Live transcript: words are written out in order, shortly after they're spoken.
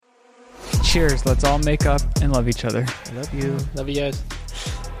Cheers. Let's all make up and love each other. I love you. Love you guys.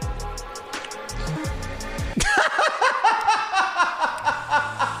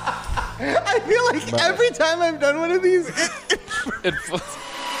 I feel like every time I've done one of these,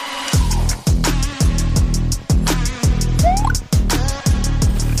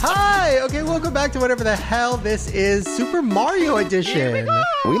 Hi! Okay, welcome back to whatever the hell this is, Super Mario Edition.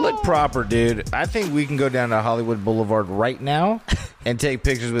 We look proper, dude. I think we can go down to Hollywood Boulevard right now and take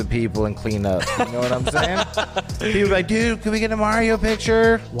pictures with people and clean up. You know what I'm saying? People are like, dude, can we get a Mario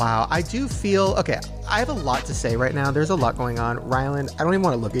picture? Wow, I do feel... Okay, I have a lot to say right now. There's a lot going on. Rylan, I don't even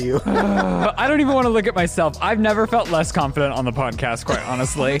want to look at you. I don't even want to look at myself. I've never felt less confident on the podcast, quite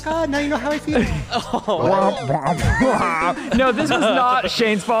honestly. God, now you know how I feel. No, this was not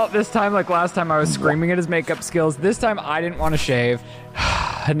Shane's fault this time. Like last time I was screaming at his makeup skills. This time I didn't want to shave.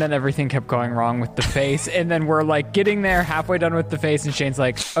 And then everything kept going wrong with the face. And then we're like getting there, halfway done with the face. And Shane's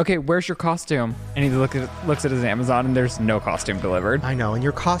like, okay, where's your costume? And he looks at his Amazon and there's no costume delivered. I know, and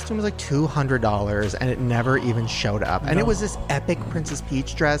your costume was like $200 and it never even showed up. And it was this epic Princess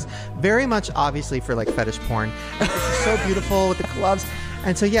Peach dress, very much obviously for like fetish porn. And it's just so beautiful with the gloves.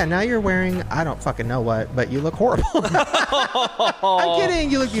 And so, yeah, now you're wearing, I don't fucking know what, but you look horrible. I'm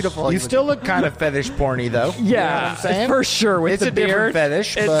kidding. You look beautiful. You still look kind of fetish porny, though. Yeah, You know what I'm saying? for sure. With It's the a different beard,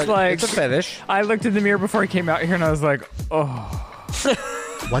 fetish, it's but like it's a fetish. I looked in the mirror before I came out here and I was like, oh.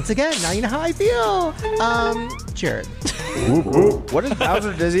 Once again, now you know how I feel. Jared. What is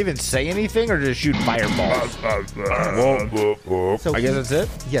Bowser? Does he even say anything or just shoot fireballs? So I guess that's it.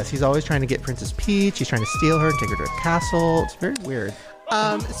 Yes, he's always trying to get Princess Peach. He's trying to steal her and take her to a castle. It's very weird.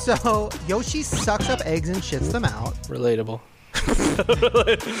 So Yoshi sucks up eggs and shits them out. Relatable.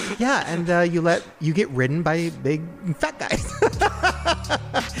 Yeah, and you get ridden by big fat guys.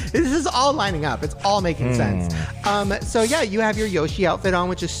 This is all lining up. It's all making sense. So yeah, you have your Yoshi outfit on,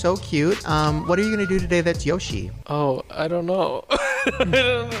 which is so cute. What are you going to do today that's Yoshi? Oh, I don't know. I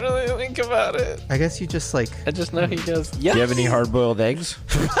didn't really think about it. I guess you just like... I just know he goes, yes. Do you have any hard-boiled eggs?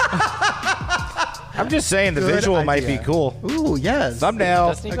 I'm just saying the Good visual might be idea. cool. Ooh, yes. Thumbnail.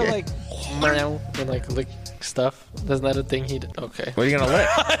 Doesn't he go like, meow, and like lick stuff? Isn't that a thing he did? Okay. What are you going to lick?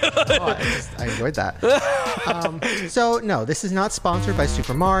 Oh, I enjoyed that. So, no, this is not sponsored by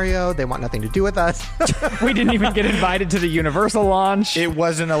Super Mario. They want nothing to do with us. We didn't even get invited to the Universal launch. It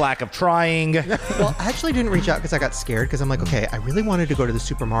wasn't a lack of trying. Well, I actually didn't reach out because I got scared because I'm like, okay, I really wanted to go to the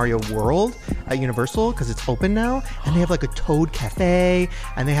Super Mario World at Universal because it's open now. And they have like a Toad Cafe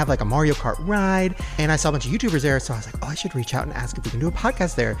and they have like a Mario Kart ride. And I saw a bunch of YouTubers there. So I was like, oh, I should reach out and ask if we can do a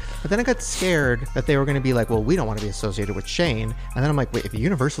podcast there. But then I got scared that they were going to be like, well, we don't want to be associated with Shane. And then I'm like, wait, if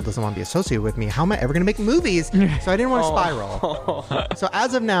Universal doesn't want to be associated with me, how am I ever going to make movies? So I didn't want to spiral. So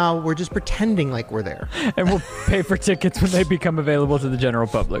as of now, we're just pretending like we're there. And we'll pay for tickets when they become available to the general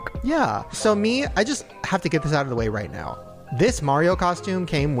public. Yeah. So I just have to get this out of the way right now. This Mario costume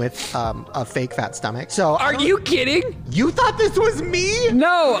came with a fake fat stomach. So Are you kidding? You thought this was me?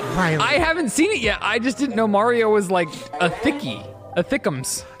 No, Riley. I haven't seen it yet. I just didn't know Mario was like a thickie, a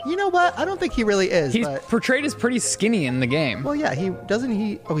thickums. You know what? I don't think he really is. He's but, portrayed as pretty skinny in the game. well, yeah,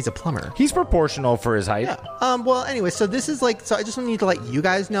 Oh, he's a plumber. He's proportional for his height. Yeah. Well, anyway, so this is like, so I just need to let you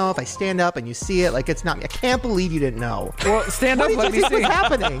guys know if I stand up and you see it, like it's not me. I can't believe you didn't know. Well, stand What up, did let you me think see. was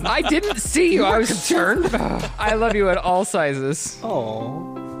happening? I didn't see you. I was concerned. I love you at all sizes.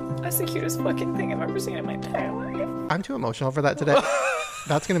 Oh. That's the cutest fucking thing I've ever seen in my entire life. I'm too emotional for that today.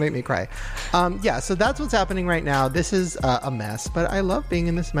 That's going to make me cry. Yeah, so that's what's happening right now. This is a mess, but I love being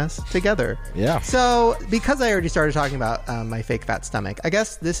in this mess together. Yeah. So because I already started talking about my fake fat stomach, I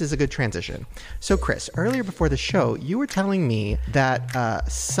guess this is a good transition. So Chris, earlier before the show, you were telling me that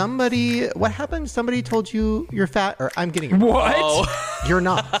what happened? Somebody told you you're fat, or I'm getting it. What? Oh. You're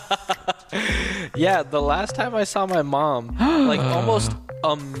not. Yeah, the last time I saw my mom, like almost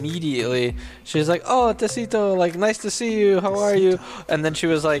immediately, she was like, "Oh, Tecito, like nice to see you. How are you?" And then she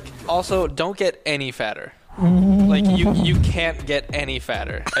was like, "Also, don't get any fatter. Like you can't get any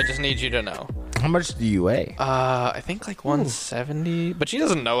fatter. I just need you to know." How much do you weigh? I think like 170, but she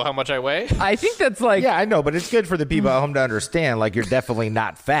doesn't know how much I weigh. I think that's like... Yeah, I know, but it's good for the people at home to understand, like, you're definitely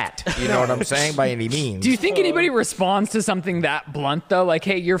not fat. You know what I'm saying? By any means. Do you think anybody responds to something that blunt, though? Like,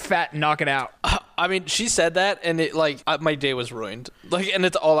 hey, you're fat, knock it out. I mean, she said that, and it like my day was ruined. Like, and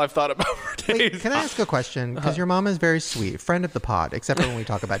it's all I've thought about for days. Wait, can I ask a question? Because your mom is very sweet, friend of the pod, except for when we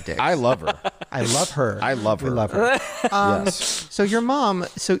talk about dicks. I love her. I love her. I love her. We love her. Yes. So your mom,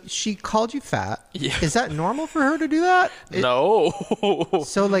 so she called you fat. Yeah. Is that normal for her to do that? No.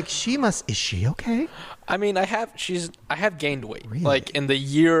 So like is she okay? I mean, I have gained weight. Really? Like in the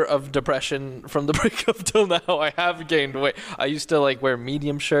year of depression from the breakup till now, I have gained weight. I used to like wear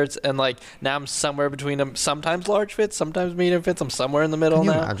medium shirts, and like now I'm somewhere between them. Sometimes large fits, sometimes medium fits. I'm somewhere in the middle Can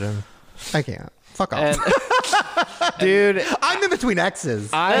you now. imagine? I can't. Fuck off. And, Dude, I'm in between X's.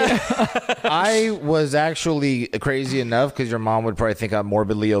 I was actually crazy enough because your mom would probably think I'm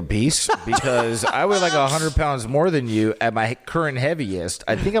morbidly obese because I weigh like 100 pounds more than you at my current heaviest.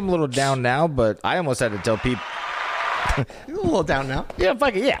 I think I'm a little down now, but I almost had to tell people. You're a little down now. Yeah,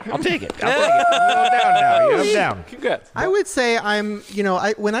 fuck it. Yeah, I'll take it. I'm a little down now. Yeah, I'm down. congrats. I would say I'm,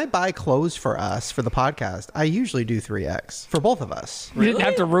 when I buy clothes for us for the podcast, I usually do 3X for both of us. You didn't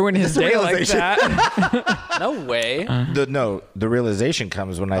have to ruin his day like realization. that. No way. The realization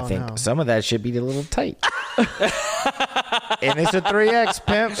comes when I think some of that should be a little tight. And it's a 3X,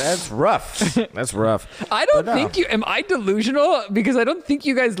 pimp. That's rough. That's rough. I don't think am I delusional? Because I don't think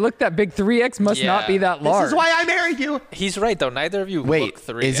you guys look that big. 3X must not be that large. This is why I married you. He's right though. Neither of you Wait, look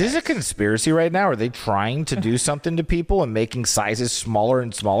 3X. is this a conspiracy right now? Are they trying to do something to people and making sizes smaller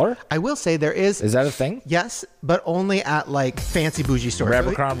and smaller? I will say there is. Is that a thing? Yes, but only at like fancy bougie stores.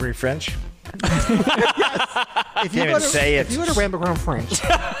 Abercrombie French? If you Can't even say it. If you go to Abercrombie French,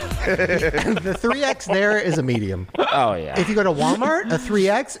 the 3X there is a medium. Oh, yeah. If you go to Walmart, a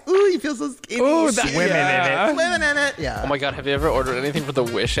 3X, ooh, you feel so skinny. Ooh, that's Women in it. Women in it. Yeah. Oh my god, have you ever ordered anything for the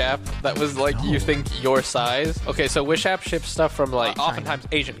Wish app that was like you think your size? Okay, so Wish app ships stuff from like oftentimes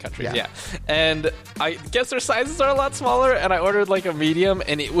Asian countries, yeah. And I guess their sizes are a lot smaller, and I ordered like a medium,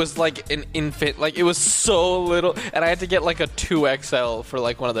 and it was like an infant, like it was so little, and I had to get like a 2XL for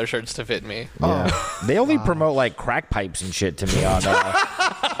like one of their shirts to fit me. Yeah. They only promote like crack pipes and shit to me on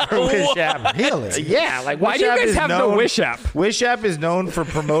Wish app. Really? Yeah, like Why Wish do you app guys is have the known- Wish app? Wish app is known for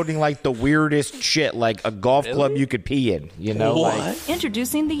promoting like the weirdest shit, like a golf club you could pee in. You know, like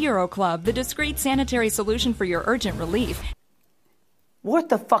Introducing the Euro Club, the discreet sanitary solution for your urgent relief. What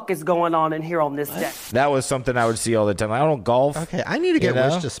the fuck is going on in here on this deck? that was something I would see all the time. I don't golf. Okay, I need to get You know?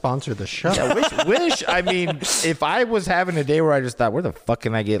 Wish to sponsor the show. Yeah, Wish. I mean, if I was having a day where I just thought, where the fuck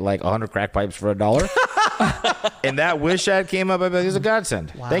can I get like 100 crack pipes for $1? And that Wish ad came up, I'd be like, it's a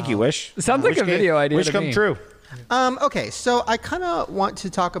godsend. Thank you, Wish. Sounds like Wish a video idea Wish to come me. true. Okay, so I kind of want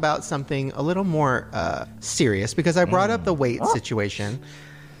to talk about something a little more serious because I brought up the weight situation.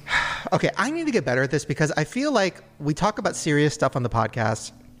 Okay, I need to get better at this because I feel like we talk about serious stuff on the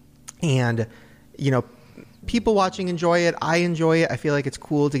podcast and, people watching enjoy it. I enjoy it. I feel like it's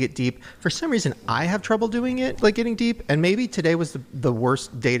cool to get deep. For some reason, I have trouble doing it, like getting deep. And maybe today was the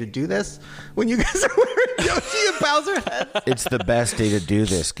worst day to do this when you guys are wearing Yoshi and Bowser heads. It's the best day to do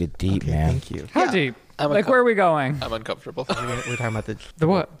this. Get deep, man. Thank you. How deep? I'm Like, where are we going? I'm uncomfortable. We're talking about The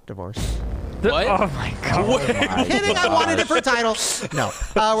what? divorce. What? Oh my god. Kidding, I wanted it for a title. No,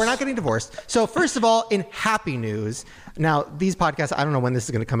 we're not getting divorced. So first of all, in happy news, now these podcasts, I don't know when this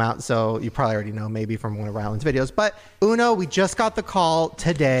is going to come out, so you probably already know maybe from one of Ryland's videos, but Uno, we just got the call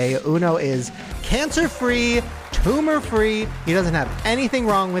today. Uno is cancer-free, tumor-free. He doesn't have anything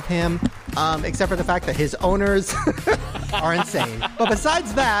wrong with him, except for the fact that his owners are insane. But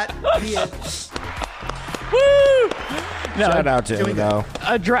besides that, he is... No, Shout out to doing Uno.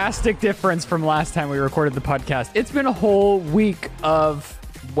 a drastic difference from last time we recorded the podcast. It's been a whole week of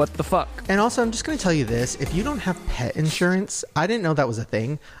what the fuck. And also, I'm just going to tell you this. If you don't have pet insurance, I didn't know that was a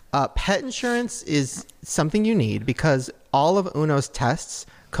thing. Pet insurance is something you need because all of Uno's tests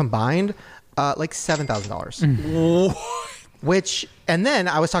combined, like $7,000. Which, and then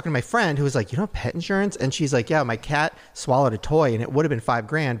I was talking to my friend who was like, you don't have pet insurance? And she's like, yeah, my cat swallowed a toy and it would have been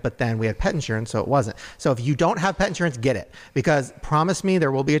 $5,000, but then we had pet insurance, so it wasn't. So if you don't have pet insurance, get it. Because promise me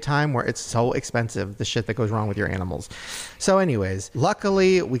there will be a time where it's so expensive, the shit that goes wrong with your animals. So anyways,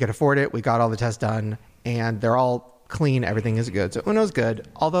 luckily we could afford it. We got all the tests done and they're all clean. Everything is good. So Uno's good.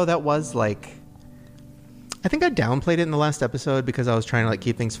 Although that was like, I think I downplayed it in the last episode because I was trying to like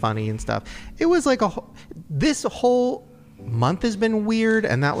keep things funny and stuff. It was like this whole month has been weird,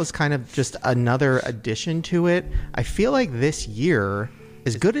 and that was kind of just another addition to it. I feel like this year,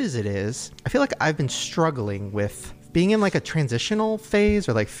 as good as it is, I feel like I've been struggling with being in like a transitional phase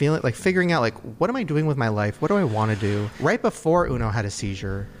or like feeling like figuring out like what am I doing with my life? What do I want to do? Right before Uno had a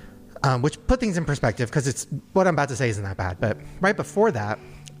seizure, which put things in perspective because it's what I'm about to say isn't that bad. But right before that,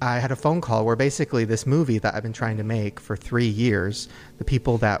 I had a phone call where basically this movie that I've been trying to make for 3 years, the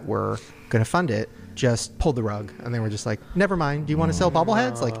people that were going to fund it just pulled the rug, and they were just like, never mind, do you want to sell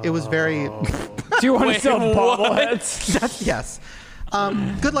bobbleheads? Like, it was very... Do you want to sell bobbleheads? Yes.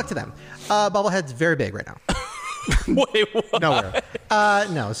 Good luck to them. Bobblehead's very big right now. Wait, what? Nowhere.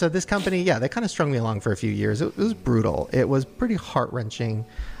 No. So this company, they kind of strung me along for a few years. It was brutal. It was pretty heart-wrenching,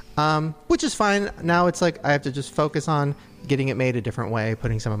 which is fine. Now it's like I have to just focus on getting it made a different way,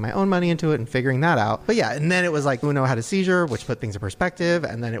 putting some of my own money into it and figuring that out. But yeah, and then it was like Uno had a seizure, which put things in perspective.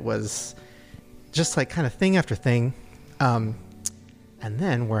 And then it was just like kind of thing after thing. And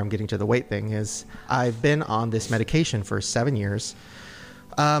then where I'm getting to the weight thing is I've been on this medication for 7 years.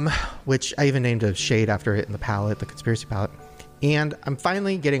 Which I even named a shade after it in the palette, the conspiracy palette. And I'm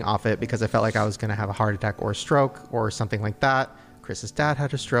finally getting off it because I felt like I was going to have a heart attack or a stroke or something like that. Chris's dad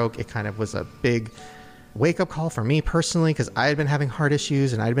had a stroke. It kind of was a big wake-up call for me personally because I had been having heart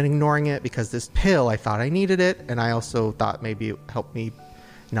issues and I'd been ignoring it because this pill, I thought I needed it. And I also thought maybe it helped me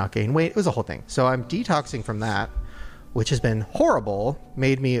not gain weight. It was a whole thing. So I'm detoxing from that, which has been horrible,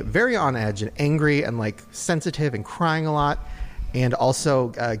 made me very on edge and angry and like sensitive and crying a lot. And also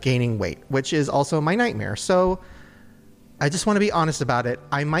gaining weight, which is also my nightmare. So I just want to be honest about it.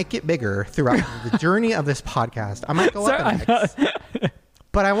 I might get bigger throughout the journey of this podcast. I might go up in X.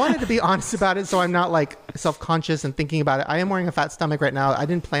 But I wanted to be honest about it so I'm not like self-conscious and thinking about it. I am wearing a fat stomach right now. I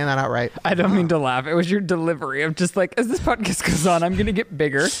didn't plan that out right. I don't mean to laugh. It was your delivery of just like, as this podcast goes on, I'm going to get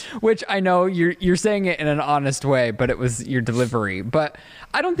bigger, which I know you're saying it in an honest way, but it was your delivery. But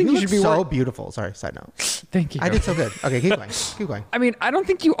I don't think you should be so beautiful. Sorry, side note. Thank you. I did so good. Okay, keep going. Keep going. I mean, I don't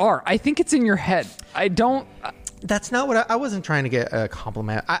think you are. I think it's in your head. I don't... That's not what I wasn't trying to get a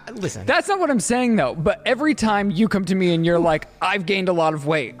compliment. Listen. That's not what I'm saying, though. But every time you come to me and you're like, I've gained a lot of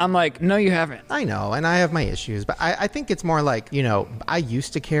weight, I'm like, no, you haven't. I know, and I have my issues. But I think it's more like, I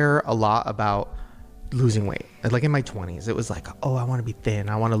used to care a lot about losing weight. Like in my 20s, it was like, oh, I want to be thin.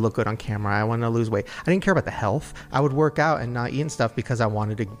 I want to look good on camera. I want to lose weight. I didn't care about the health. I would work out and not eat and stuff because I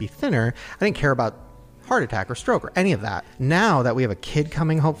wanted to be thinner. I didn't care about heart attack or stroke or any of that. Now that we have a kid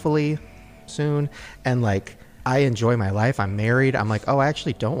coming, hopefully soon, and like, I enjoy my life. I'm married. I'm like, oh, I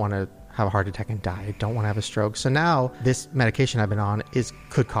actually don't want to have a heart attack and die. I don't want to have a stroke. So now this medication I've been on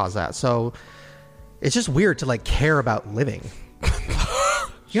could cause that. So it's just weird to like care about living.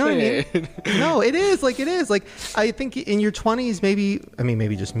 You know what I mean? No, it is. Like, it is. Like, I think in your 20s,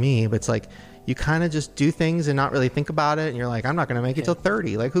 maybe just me, but it's like you kind of just do things and not really think about it. And you're like, I'm not going to make it till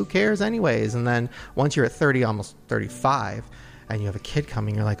 30. Like, who cares anyways? And then once you're at 30, almost 35, and you have a kid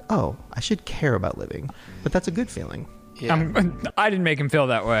coming, you're like, oh, I should care about living. But that's a good feeling. Yeah. I didn't make him feel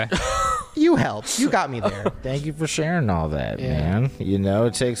that way. You helped. You got me there. Thank you for sharing all that, man.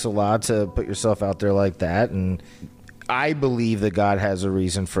 It takes a lot to put yourself out there like that. And I believe that God has a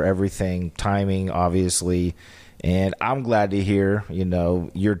reason for everything, timing, obviously. And I'm glad to hear,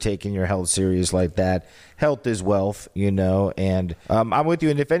 you're taking your health serious like that. Health is wealth, and I'm with you.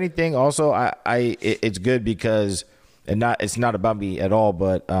 And if anything, also, it's good because... And it's not about me at all,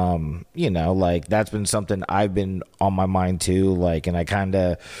 but, like that's been something I've been on my mind too. Like, and I kind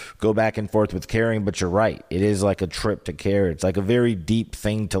of go back and forth with caring, but you're right. It is like a trip to care. It's like a very deep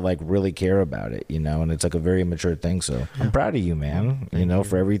thing to like really care about it, and it's like a very mature thing. So I'm proud of you, man,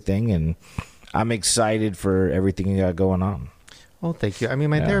 for everything. And I'm excited for everything you got going on. Well, thank you. I mean,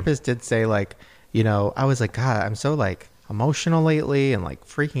 my therapist did say like, I was like, God, I'm so like emotional lately and like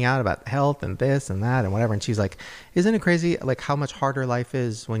freaking out about health and this and that and whatever. And she's like, isn't it crazy like how much harder life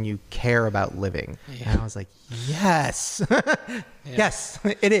is when you care about living? And I was like, yes. Yes,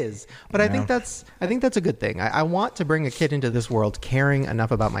 it is. But I think that's a good thing. I want to bring a kid into this world caring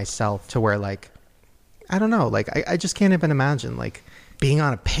enough about myself to where like, I don't know, like I just can't even imagine like being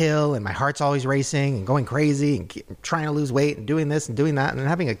on a pill and my heart's always racing and going crazy and trying to lose weight and doing this and doing that and then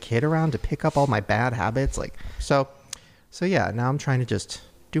having a kid around to pick up all my bad habits. Like, so yeah, now I'm trying to just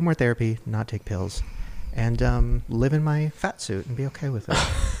do more therapy, not take pills, and live in my fat suit and be okay with it.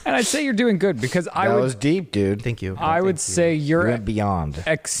 And I'd say you're doing good because that was deep, dude. Thank you. I would say your went beyond.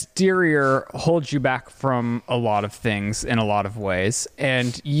 Exterior holds you back from a lot of things in a lot of ways,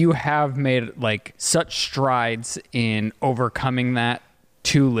 and you have made like such strides in overcoming that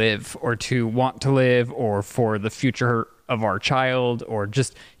to live or to want to live or for the future of our child or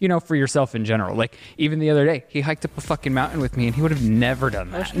just, for yourself in general. Like even the other day, he hiked up a fucking mountain with me and he would have never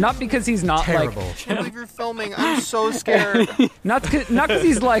done that. Not because he's not terrible. like... I can't believe you're filming. I'm so scared. Not because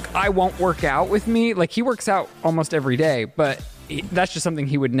he's like, I won't work out with me. Like he works out almost every day, but that's just something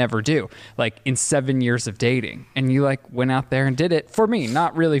he would never do, like in 7 years of dating. And you like went out there and did it for me,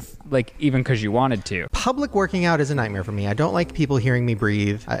 not really like even because you wanted to. Public working out is a nightmare for me. I don't like people hearing me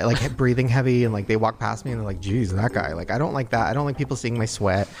breathe. I like breathing heavy, and like they walk past me and they're like, geez, that guy. Like, I don't like that. I don't like people seeing my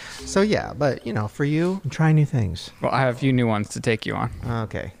sweat. So yeah, but you know, for you, try new things. Well, I have a few new ones to take you on.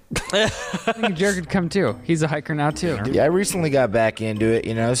 Okay. I think Jared could come too. He's a hiker now too. Yeah, I recently got back into it.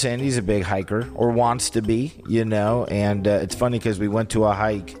 You know, Sandy's a big hiker, or wants to be, you know, and it's funny because we went to a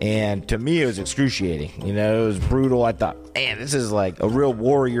hike, and to me it was excruciating. You know, it was brutal. I thought, man, this is like a real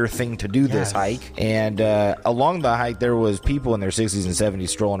warrior thing to do, this hike. And along the hike, there was people in their 60s and 70s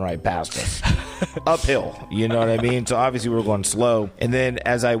strolling right past us. Uphill, you know what I mean? So obviously we were going slow. And then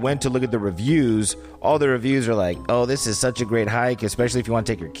as I went to look at the reviews, all the reviews are like, oh, this is such a great hike, especially if you want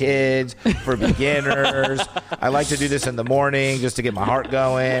to take your kids, for beginners. I like to do this in the morning just to get my heart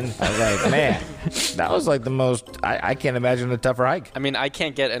going. I was like, man, that was like the most, I can't imagine a tougher hike. I mean, I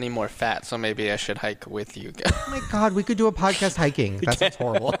can't get any more fat, so maybe I should hike with you guys. Oh my God, we could do a podcast hiking. That sounds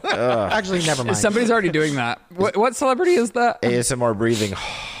horrible. Actually, never mind. Somebody's already doing that. What celebrity is that? ASMR breathing.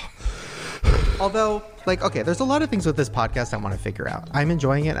 Although, like, okay, there's a lot of things with this podcast I want to figure out. I'm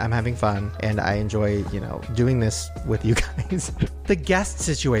enjoying it. I'm having fun. And I enjoy, you know, doing this with you guys. The guest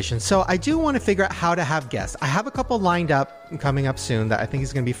situation. So I do want to figure out how to have guests. I have a couple lined up coming up soon that I think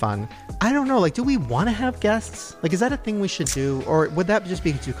is going to be fun. I don't know. Like, do we want to have guests? Like, is that a thing we should do? Or would that just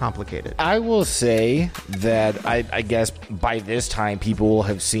be too complicated? I will say that I guess by this time people will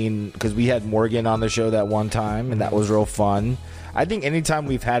have seen, because we had Morgan on the show that one time, and that was real fun. I think anytime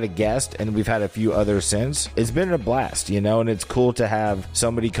we've had a guest, and we've had a few others since, it's been a blast, you know, and it's cool to have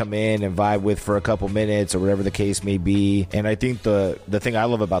somebody come in and vibe with for a couple minutes or whatever the case may be. And I think the thing I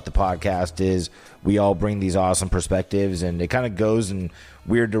love about the podcast is we all bring these awesome perspectives, and it kind of goes in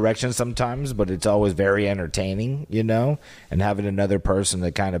weird directions sometimes, but it's always very entertaining, you know, and having another person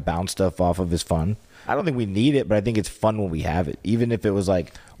to kind of bounce stuff off of is fun. I don't think we need it, but I think it's fun when we have it, even if it was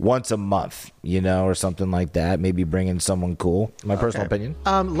like once a month, you know, or something like that. Maybe bring in someone cool. My personal opinion.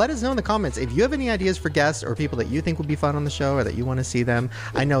 Let us know in the comments if you have any ideas for guests or people that you think would be fun on the show or that you want to see them.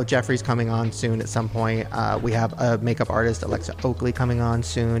 I know Jeffrey's coming on soon at some point. We have a makeup artist, Alexa Oakley, coming on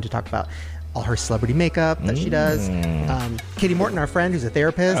soon to talk about all her celebrity makeup that she does. Katie Morton, our friend who's a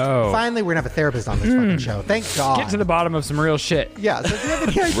therapist. Oh. Finally, we're going to have a therapist on this fucking show. Thank God. Get to the bottom of some real shit. Yeah, so if you have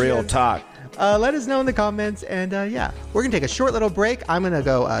any ideas, Real talk. let us know in the comments. And yeah, we're going to take a short little break. I'm going to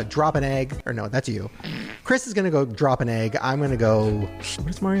go drop an egg. Or no, that's you. Chris is going to go drop an egg. I'm going to go... What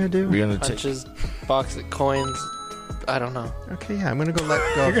does Mario do? We're going to Punches, box of coins. I don't know. Okay, yeah, I'm going to go let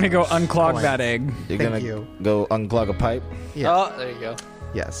go. You're going to go unclog Coins. that egg. You're Thank going you. to go unclog a pipe. Yeah. Oh, there you go.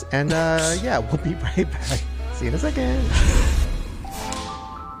 Yes. And yeah, we'll be right back. See you in a second.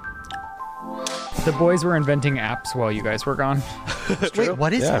 The boys were inventing apps while you guys were gone. Wait,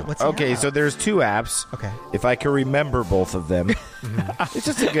 what is it? What's the Okay, app? so there's two apps. Okay. If I can remember both of them, it's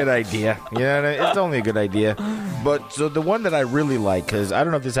just a good idea. You know, it's only a good idea. But so the one that I really like, because I don't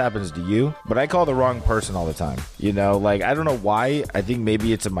know if this happens to you, but I call the wrong person all the time. You know, like I don't know why. I think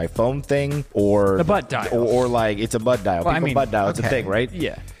maybe it's a my phone thing or The butt dial. or like it's a butt dial. Well, I People mean, butt dial. It's a okay. thing, right?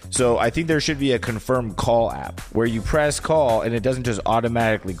 Yeah. So I think there should be a confirm call app where you press call and it doesn't just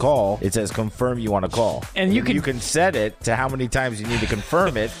automatically call. It says confirm you want to call. And you can set it to how many times you need to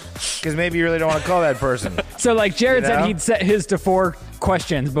confirm it because maybe you really don't want to call that person. So like Jared You know? said he'd set his to 4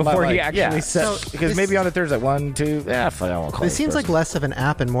 questions before he Like, actually yeah. set. So- Because This- maybe on the third, it's like 1, 2, fuck, I don't want to call This seems like less of an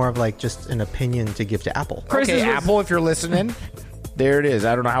app and more of like just an opinion to give to Apple. Chris Okay, is- Apple, if you're listening, there it is.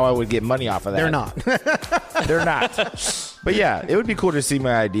 I don't know how I would get money off of that. They're not. They're not. But yeah, it would be cool to see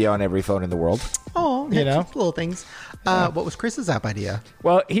my idea on every phone in the world. Oh, You know? just little things. What was Chris's app idea?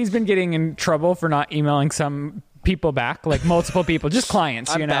 Well, he's been getting in trouble for not emailing some people back, like multiple people, just this, you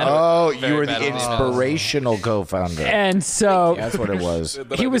I'm know. bad. Oh, Very you were bad the on emails. inspirational co-founder. And so That's what it was.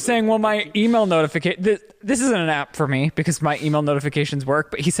 he was saying, well, my email notification, this isn't an app for me because my email notifications work,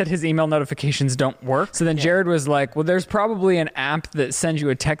 but he said his email notifications don't work. So then Jared was like, well, there's probably an app that sends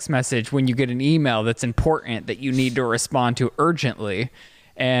you a text message when you get an email that's important that you need to respond to urgently.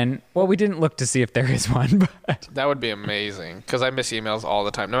 And, well, we didn't look to see if there is one, but That would be amazing because I miss emails all the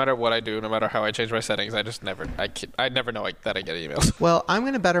time. No matter what I do, no matter how I change my settings, I never know that I get emails. Well, I'm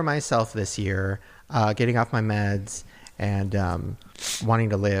going to better myself this year, getting off my meds and wanting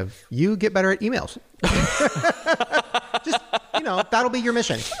to live. You get better at emails. Just, that'll be your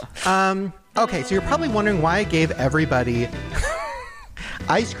mission. Okay, so you're probably wondering why I gave everybody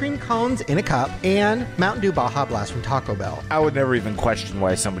ice cream cones in a cup and Mountain Dew Baja Blast from Taco Bell. I would never even question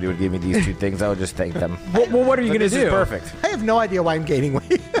why somebody would give me these two things. I would just thank them. well, what are you But going to this do? is perfect. I have no idea why I'm gaining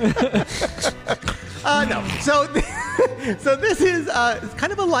weight. No. So So this is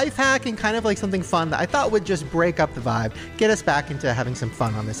kind of a life hack and kind of like something fun that I thought would just break up the vibe, get us back into having some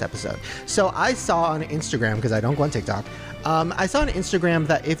fun on this episode. So I saw on Instagram, because I don't go on TikTok, I saw on Instagram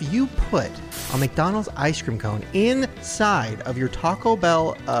that if you put a McDonald's ice cream cone inside of your Taco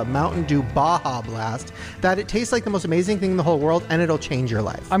Bell Mountain Dew Baja Blast, that it tastes like the most amazing thing in the whole world, and it'll change your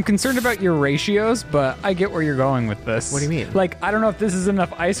life. I'm concerned about your ratios, but I get where you're going with this. What do you mean? Like, I don't know if this is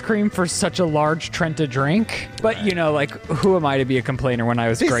enough ice cream for such a large Trent to drink, but you know, like, who am I to be a complainer when I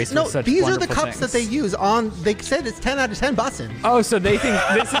was graced with such these are wonderful the cups things? that they use on. They said it's 10 out of 10 bussin'. Oh, so they think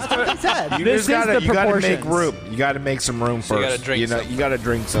this is That's what they said. You This just gotta, is the you gotta make proportions. room. You gotta make some room So you first. gotta drink know, something. you gotta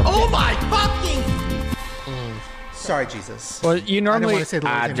drink something. Oh my fucking! Sorry, Jesus. Well, you I didn't normally want to say the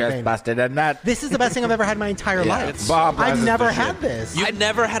I Lord's name in just vain. busted a nut. This is the best thing I've ever had in my entire life. it's- Baja Blast I've is never the had shit. this. You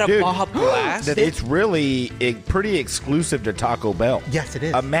never had a Dude. Baja Blast? It's really pretty exclusive to Taco Bell. Yes, it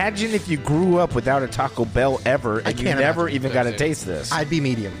is. Imagine if you grew up without a Taco Bell ever, and you can't never imagine. even got to taste this. I'd be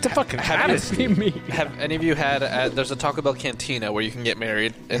medium. It's a fucking Have travesty. me. Have any of you had? There's a Taco Bell cantina where you can get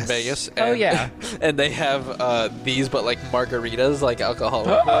married in Vegas. And, Oh, yeah. and they have these, but like margaritas, like alcoholic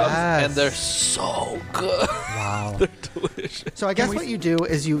ones, Yes. and they're so good. Wow. They're delicious. So I guess what you do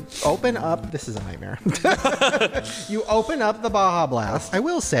is you open up. This is a nightmare. You open up the Baja Blast. I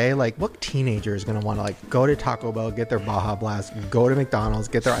will say, like, what teenager is going to want to like go to Taco Bell, get their Baja Blast, go to McDonald's,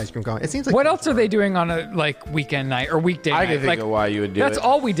 get their ice cream cone? It seems like What else are they doing on a like weekend night or weekday I night? can think like, of why you would do That's it.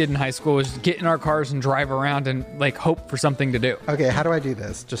 all we did in high school was get in our cars and drive around and like hope for something to do. Okay, how do I do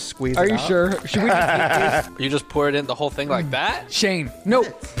this? Just squeeze. Are it you out? sure? Should we just You just pour it in the whole thing like that? Shane, no,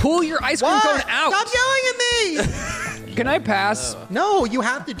 pull your ice cream What? cone out. Stop yelling at me! Can I pass? No, you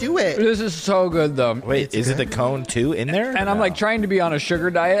have to do it. This is so good though. Wait, is it the cone too in there? And I'm like trying to be on a sugar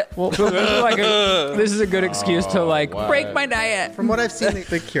diet. Well, so this is a good excuse to like what? break my diet. From what I've seen,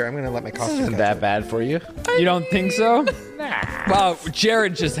 here, I'm going to let my costume. Isn't that bad for you? You don't think so? Wow,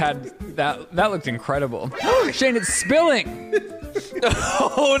 Jared just had that. That looked incredible. Shane, it's spilling.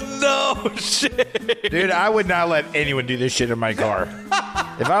 Oh no! Shit! Dude, I would not let anyone do this shit in my car.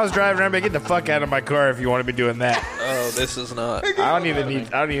 If I was driving around, get the fuck out of my car if you want to be doing that. Oh, this is not. I don't even let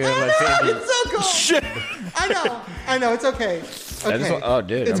Sandy. It's so cold. Shit! I know. It's okay. Okay. Oh,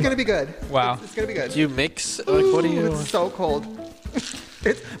 dude. It's going to be good. Wow. It's going to be good. Do you mix? Like, what do you? It's so cold.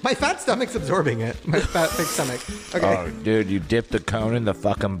 My fat stomach's absorbing it. My fat big stomach. Okay. Oh, dude, you dipped the cone in the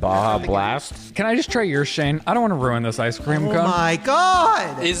fucking Baja Blast? Can I just try yours, Shane? I don't want to ruin this ice cream Oh cone. my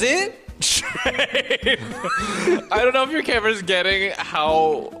God. Is it? I don't know if your camera's getting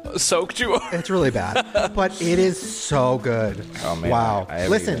how soaked you are. It's really bad, but it is so good. Oh, man. Wow. I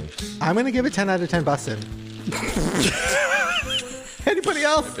haven't Listen, even- I'm going to give it 10 out of 10 bussin'. Anybody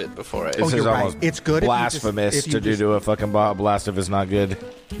else? Bit before I. This you're is right. almost It's good if you just- blasphemous if you to do just- to a fucking Baja Blast if it's not good.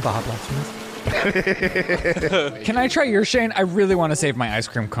 Baja Blasphemous. Can I try yours, Shane? I really want to save my ice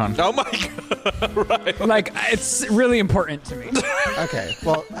cream cone. Oh my god! Right. Like, it's really important to me. Okay,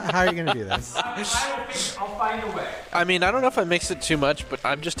 well, how are you going to do this? I'll find a way. I mean, I don't know if I mixed it too much, but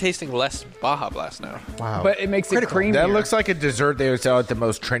I'm just tasting less Baja Blast now. Wow. But it makes it Critical. creamier. That looks like a dessert they would sell at the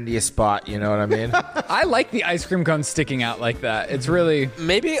most trendiest spot, you know what I mean? I like the ice cream cone sticking out like that. It's really...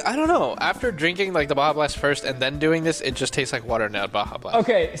 Maybe I don't know. After drinking like the Baja Blast first and then doing this, it just tastes like watered down Baja Blast.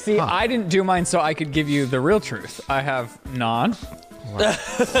 Okay, see, I didn't do mine so I could give you the real truth. I have non.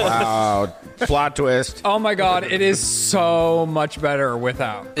 Wow. Plot twist. Oh my god, it is so much better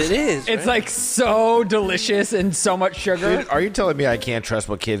without. It is. It's like so delicious and so much sugar. Dude, are you telling me I can't trust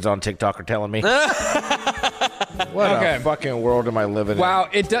what kids on TikTok are telling me? What Okay. a fucking world am I living in? Wow,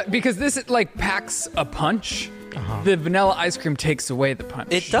 it does, because this like packs a punch. The vanilla ice cream takes away the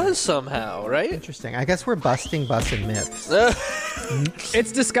punch. It does somehow, right? Interesting. I guess we're busting myths.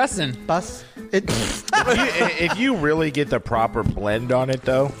 It's disgusting. Bust it. If you really get the proper blend on it,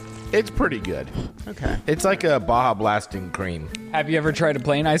 though, it's pretty good. Okay. It's like a Baja Blasting cream. Have you ever tried a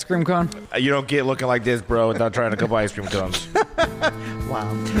plain ice cream cone? You don't get looking like this, bro, without trying a couple ice cream cones.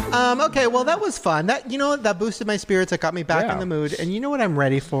 Wow. Okay. Well, that was fun. That boosted my spirits. That got me back Yeah. in the mood. And you know what I'm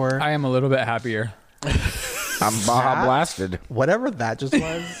ready for? I am a little bit happier. I'm Baja Blasted. Whatever that just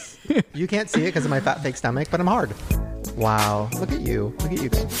was. You can't see it because of my fat fake stomach, but I'm hard. Wow. Look at you. Look at you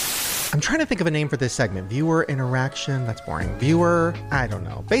guys. I'm trying to think of a name for this segment. Viewer interaction. That's boring. Viewer. I don't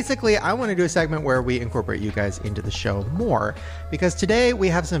know. Basically, I want to do a segment where we incorporate you guys into the show more because today we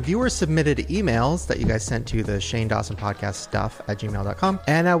have some viewer submitted emails that you guys sent to the Shane Dawson podcast stuff at gmail.com.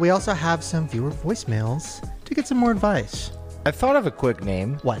 And we also have some viewer voicemails to get some more advice. I thought of a quick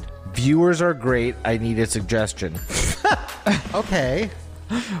name. What? Viewers are great. I need a suggestion. Okay.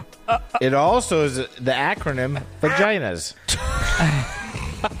 It also is the acronym vaginas.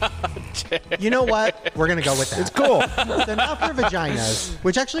 You know what? We're gonna go with that. It's cool. So now for vaginas,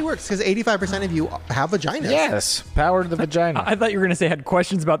 which actually works because 85% of you have vaginas. Yes, power to the vagina. I thought you were going to say had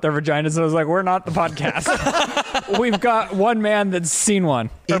questions about their vaginas. I was like, we're not the podcast. We've got one man that's seen one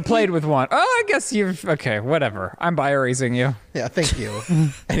or played with one. Oh, I guess you've... Okay, whatever. I'm bi-raising you. Yeah, thank you.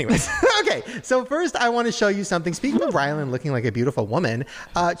 Anyways, okay. So first, I want to show you something. Speaking of Ryland looking like a beautiful woman,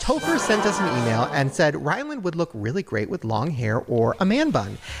 Topher sent us an email and said Ryland would look really great with long hair or a man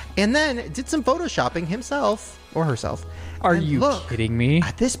bun, and then did some photoshopping himself or herself. Are And you look kidding me?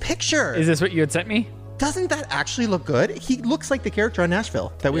 at this picture? Is this what you had sent me? Doesn't that actually look good? He looks like the character on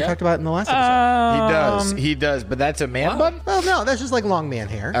Nashville that we talked about in the last episode. He does. He does. But that's a man bun? Well, no, that's just like long man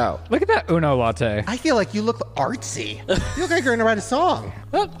hair. Oh. Look at that Uno latte. I feel like you look artsy. You look like you're going to write a song.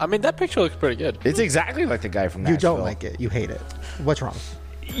 Well, I mean, that picture looks pretty good. It's exactly like the guy from You Nashville. don't like it. You hate it. What's wrong?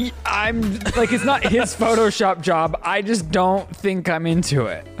 I'm like, it's not his Photoshop job. I just don't think I'm into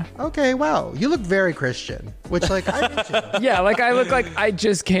it. Okay, wow. You look very Christian, which, like, I'm into. Yeah, like I look like I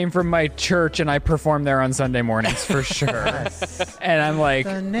just came from my church and I perform there on Sunday mornings for sure. And I'm like,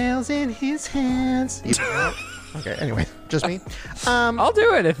 The nails in his hands. Okay, anyway, just me. I'll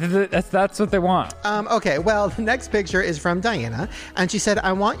do it if that's what they want. Okay, well, the next picture is from Diana, and she said,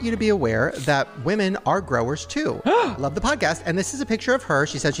 I want you to be aware that women are growers too. Love the podcast. And this is a picture of her.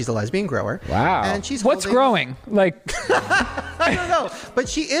 She said she's a lesbian grower. Wow. And she's What's holding- growing? Like, I don't know, but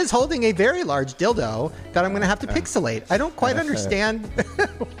she is holding a very large dildo that I'm going to have to pixelate. I don't quite understand.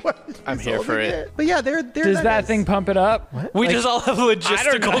 What I'm she's here for holding it. But yeah, there. does that is. thing pump it up? We Like, just all have know.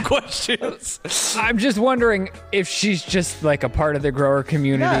 logistical questions. I'm just wondering if she's just like a part of the grower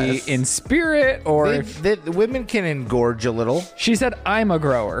community Yes. in spirit, or if The women can engorge a little. she said I'm a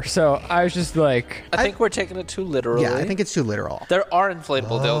grower. So I was just like, I think we're taking it too literally. Yeah, I think it's too literal. there are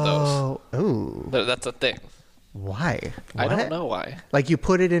inflatable dildos. Oh, ooh. That's a thing. Why? I What? don't know why. Like you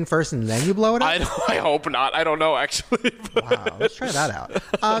put it in first and then you blow it up? I hope not. I don't know actually. Wow, let's try that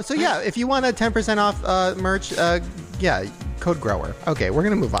out. So yeah, if you want a 10% off merch, yeah, code grower. Okay, we're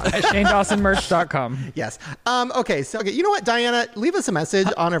gonna move on. at ShaneDawsonMerch.com. Yes. Okay. So you know what, Diana, leave us a message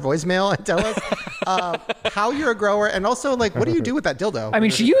on our voicemail and tell us how you're a grower, and also like what do you do with that dildo? I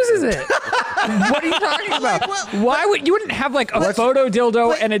mean, she uses it. What are you talking about? Why would you wouldn't have like a photo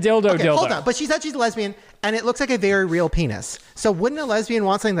dildo and a dildo okay, dildo? hold on. But she said she's a lesbian, and it looks like a very real penis. So wouldn't a lesbian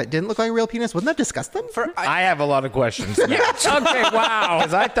want something that didn't look like a real penis? Wouldn't that disgust them? I have a lot of questions. Okay, wow.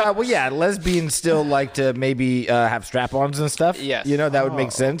 Because I thought, well, yeah, lesbians still like to maybe have strap-ons and stuff. Yes. You know, that would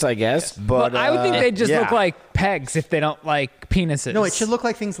make sense, I guess. But I would think they just yeah. look like pegs if they don't like penises. No, it should look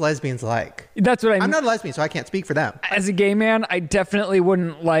like things lesbians like. That's what I mean. I'm not a lesbian, so I can't speak for them. As a gay man, I definitely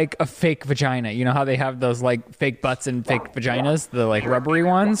wouldn't like a fake vagina. You know how they have those like fake butts and fake vaginas, the like rubbery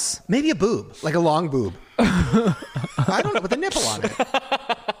ones? Maybe a boob, like a long boob. I don't know, with a nipple on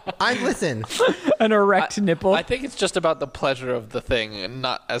it. Listen. An erect nipple. I think it's just about the pleasure of the thing and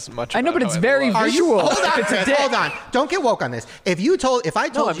not as much. I know, about but it's how it very looks. Are you? visual. Hold on, If it's a Chris, dick. hold on. Don't get woke on this. If I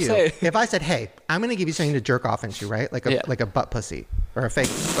told I'm you, saying. if I said, "Hey, I'm going to give you something to jerk off into," right? Like a Yeah. like a butt pussy or a fake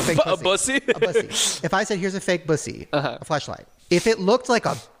A pussy. bussy? A pussy. If I said, "Here's a fake pussy," Uh-huh. a fleshlight. If it looked like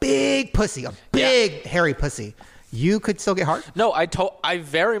a big pussy, a big hairy pussy, you could still get hard. No, I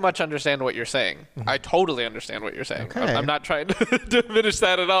very much understand what you're saying. I totally understand what you're saying. Okay. I'm not trying to diminish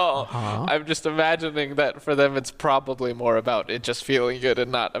that at all. I'm just imagining that for them it's probably more about it just feeling good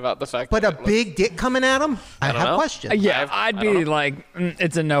and not about the fact But that a it looks- big dick coming at him, I don't have know. questions. Yeah, I'd be like,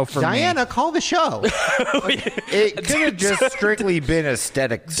 it's a no for me. Diana, call the show. It could have just strictly been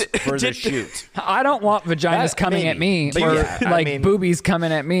aesthetics for the shoot. I don't want vaginas That- coming at me maybe. or But yeah, I like mean- boobies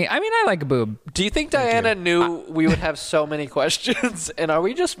coming at me. I mean, I like a boob. Do you think Diana knew we would have so many questions? And are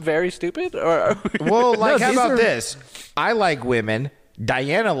we just very stupid? Or are we Well, like, No, how these about are- this? I like women.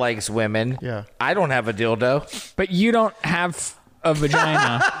 Diana likes women. Yeah. I don't have a dildo. But you don't have a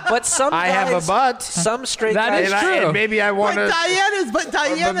vagina. But some I have guys- a butt. Some straight That guys. is And, true. and maybe I want But to. But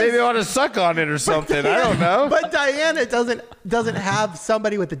Diana's. maybe I want to suck on it or something. I don't know. But Diana doesn't have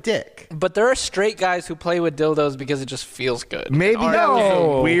somebody with a dick. But there are straight guys who play with dildos because it just feels good. Maybe Or- that was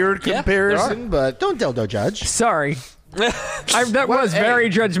No. a weird Yeah, comparison, but Don't dildo judge. Sorry. That was hey. very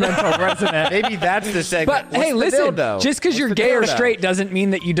judgmental, wasn't it? maybe that's the segment. But What's hey, the listen, dildo? just because What's you're the gay or dildo? straight doesn't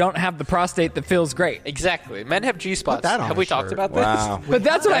mean that you don't have the prostate that feels great. Exactly. Men have G spots. Put that on Have a we talked shirt. about this? Wow. But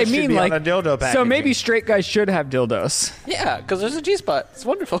that's what That I should mean. be on Like, a dildo so packaging. maybe straight guys should have dildos. Yeah, because there's a G spot. It's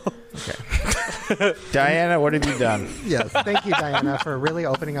wonderful. Diana, what have you done? Yes. Thank you, Diana, for really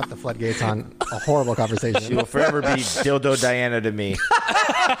opening up the floodgates on a horrible She conversation. will forever be dildo Diana to me.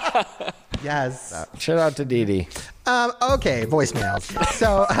 Yes. Shout out to Dee Dee. Okay, voicemails.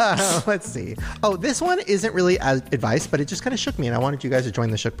 So let's see. Oh, this one isn't really advice, but it just kind of shook me, and I wanted you guys to join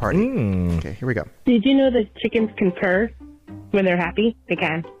the shook party. Okay, here we go. Did you know that chickens can purr when they're happy? They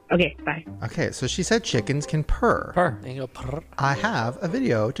can. Okay, bye. Okay, so she said chickens can purr. Purr. And you go, "Prr." I have a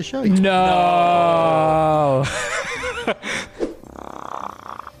video to show you. No.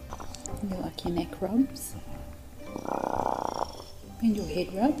 You like your neck rubs? And your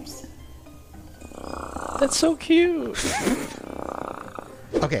head rubs? That's so cute.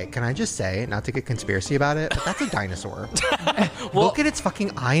 Okay, can I just say, not to get conspiracy about it, but that's a dinosaur. Look at its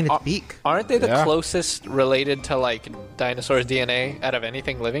fucking eye and its beak. Aren't they the closest related to like dinosaurs' DNA out of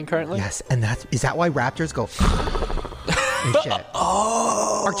anything living currently? Yes, and is that why raptors go and shit?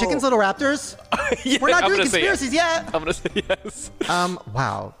 Oh. Are chickens little raptors? Yeah, We're not I'm doing gonna say conspiracies yes. yet. I'm gonna say yes.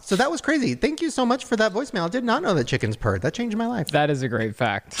 Wow. So that was crazy. Thank you so much for that voicemail. I did not know that chickens purred. That changed my life. That is a great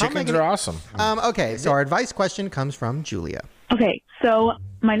fact. How am I Chickens gonna- are awesome. Okay, so our advice question comes from Julia. Okay, so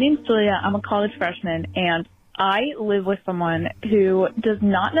my name's Julia. I'm a college freshman, and I live with someone who does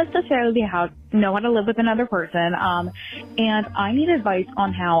not necessarily know how to live with another person. And I need advice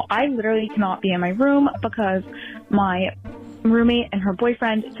on how I literally cannot be in my room because my roommate and her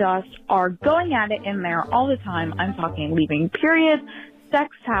boyfriend just are going at it in there all the time. I'm talking leaving periods, sex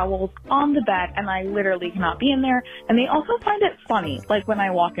towels on the bed, and I literally cannot be in there. And they also find it funny, like when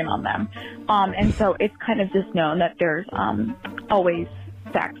I walk in on them. And so it's kind of just known that there's always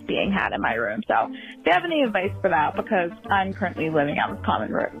sex being had in my room. So if you have any advice for that, because I'm currently living out of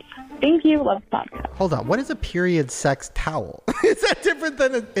common rooms. Thank you. Love the podcast. Hold on. What is a period sex towel? Is that different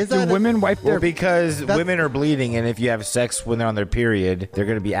than Do women wipe their... Well, because women are bleeding, and if you have sex when they're on their period, they're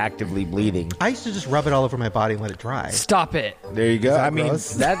going to be actively bleeding. I used to just rub it all over my body and let it dry. Stop it. There you go. that I mean,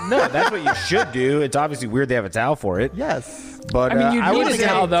 gross? that's what you should do. It's obviously weird they have a towel for it. Yes. But I mean, you I need would a say-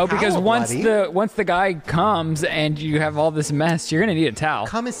 towel though, towel, because once buddy. the guy comes and you have all this mess, you're gonna need a towel.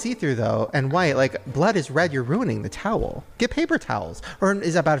 Cum is see-through though, and white. Like blood is red. You're ruining the towel. Get paper towels, or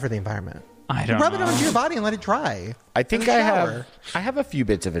is that bad for the environment? I don't Rub know. it onto your body and let it dry. I think In the I shower. have a few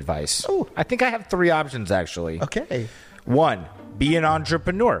bits of advice. Oh. I think I have 3 options actually. Okay. 1, be an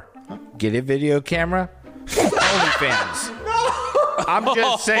entrepreneur. Get a video camera. OnlyFans. I'm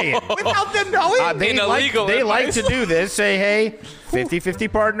just saying. Without them knowing. They like to do this. Say, hey,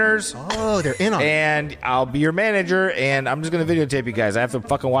 50-50 partners. Oh, they're in on it. And I'll be your manager, and I'm just going to videotape you guys. I have to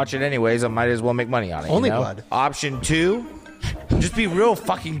fucking watch it anyways. I might as well make money on it. Only you know? blood. Option 2, just be real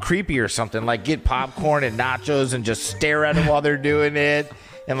fucking creepy or something. Like get popcorn and nachos and just stare at them while they're doing it.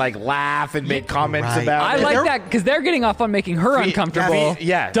 And like laugh and make comments right. about I it. like that because they're getting off on making her uncomfortable.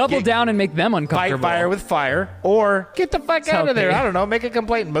 yeah, Double get- down and make them Fight uncomfortable. fire with fire, or get the fuck out of there. healthy. I don't know. Make a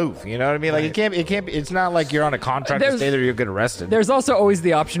complaint and move. You know what I mean? Like it can't be. It's not like you're on a contract to There's- stay there. You'll get arrested. There's also always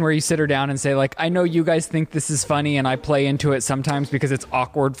the option where you sit her down and say, like, I know you guys think this is funny and I play into it sometimes because it's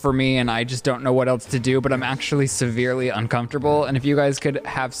awkward for me and I just don't know what else to do, but I'm actually severely uncomfortable. And if you guys could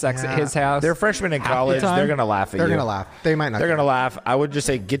have sex at his house. They're freshmen in half the college. time- They're gonna laugh at They're you. gonna laugh. They might not. They're gonna laugh. I would just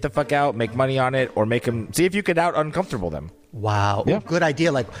say get the fuck out, make money on it, or make them see if you could out uncomfortable them. Wow. Yeah. Ooh, good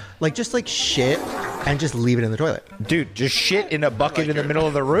idea. Like just like shit and just leave it in the toilet. Dude, just shit in a bucket in the middle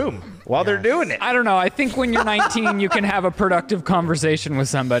of the room while they're doing it. I don't know. I think when you're 19, you can have a productive conversation with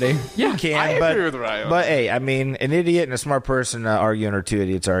somebody. Yeah. Can, I agree with Ryan. But hey, I mean, an idiot and a smart person arguing, or 2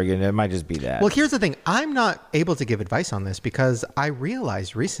 idiots arguing, it might just be that. Well, here's the thing. I'm not able to give advice on this because I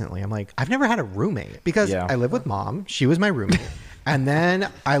realized recently, I'm like, I've never had a roommate because Yeah. I live with mom. She was my roommate. And then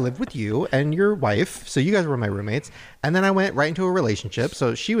I lived with you and your wife. So you guys were my roommates. And then I went right into a relationship.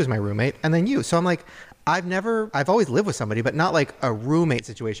 So she was my roommate. And then you. So I'm like, I've always lived with somebody, but not like a roommate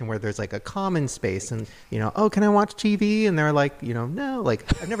situation where there's like a common space and, you know, oh, can I watch TV? And they're like, you know, no, like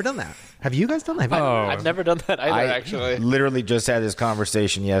I've never done that. Have you guys done that? I've never done that either, I actually. literally just had this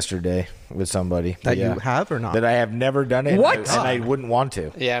conversation yesterday with somebody. That Yeah. you have or not? That I have never done it. What? And I wouldn't want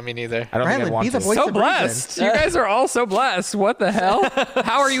to. Yeah, me neither. I don't think Rylan, I'd want be the to. voice So of reason. blessed. You guys are all so blessed. What the hell?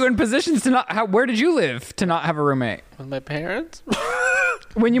 How are you in positions to not? Where did you live to not have a roommate? With my parents?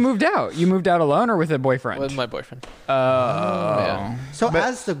 When you moved out alone or with a boyfriend? With my boyfriend. Oh. So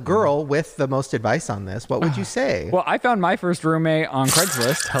as the girl with the most advice on this, what would you say? Well, I found my first roommate on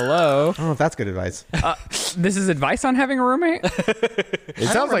Craigslist. Hello. I don't know if that's good advice. This is advice on having a roommate? It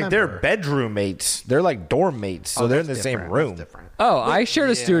sounds like they're bedroom mates. They're like dorm mates, so they're in the same room. Oh, I shared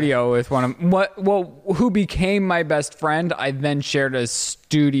a studio with one of who became my best friend. I then shared a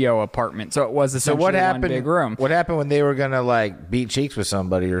studio apartment, so it was essentially one big room. What happened when they were gonna like beat cheeks with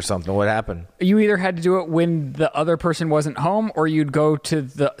somebody or something? What happened? You either had to do it when the other person wasn't home, or you'd go to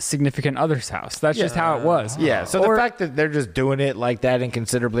the significant other's house. That's just how it was. Yeah. So the fact that they're just doing it like that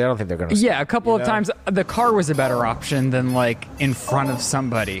inconsiderably, I don't think they're gonna. Yeah, a couple of times the car was a better option than like in front of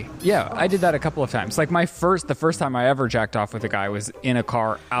somebody. Yeah, I did that a couple of times. Like the first time I ever jacked off with a guy was in a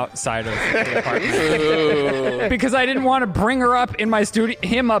car outside of the apartment because I didn't want to bring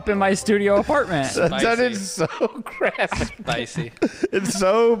him up in my studio apartment. That is so crass. Spicy. It's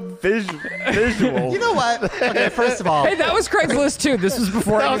so visual. You know what? Okay, first of all, Hey, that was Craigslist too. This was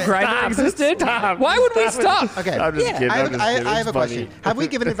before Grindr existed. Why would we stop? okay. I'm just kidding. I I'm just kidding. have It's a question. funny. Have we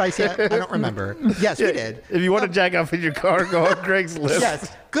given advice yet? I don't remember. Yes, we did. If you want to jack off in your car, go on Craigslist.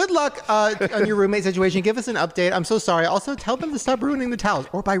 Yes. Good luck on your roommate situation. Give us an update. I'm so sorry. Also, tell them to stop ruining the towels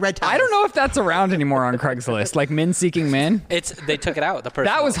or buy red towels. I don't know if that's around anymore on Craigslist. Like men seeking men. They took it out. The person.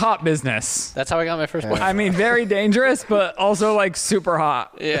 That was hot business. That's how I got my first boyfriend. I mean, very dangerous, but also like super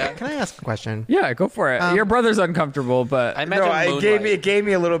hot. Yeah. Can I ask a question? Yeah, go for it. Your brother's uncomfortable, but I imagine it gave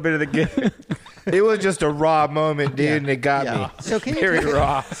me a little bit of the. It was just a raw moment, dude, and it got me. So can you Very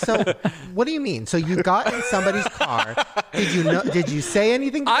raw. So what do you mean? So you got in somebody's car. Did you say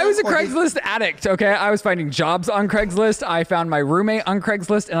anything to I them, was a or did- Craigslist addict, okay? I was finding jobs on Craigslist. I found my roommate on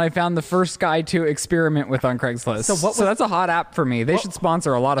Craigslist, and I found the first guy to experiment with on Craigslist. So that's a hot app for me. They should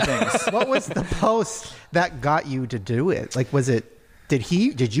sponsor a lot of things. What was the post that got you to do it? Like, was it?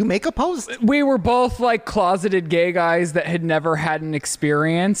 Did you make a post? We were both like closeted gay guys that had never had an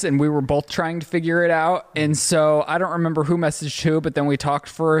experience, and we were both trying to figure it out. And so I don't remember who messaged who, but then we talked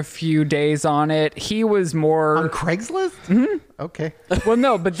for a few days on it. He was more On Craigslist? Mm-hmm. Okay. Well,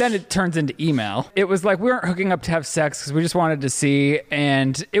 no, but then it turns into email. It was like we weren't hooking up to have sex because we just wanted to see.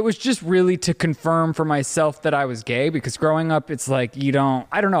 And it was just really to confirm for myself that I was gay, because growing up, it's like I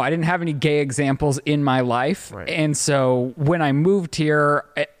don't know. I didn't have any gay examples in my life. Right. And so when I moved here,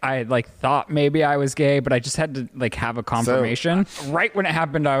 I like thought maybe I was gay, but I just had to like have a confirmation. Right when it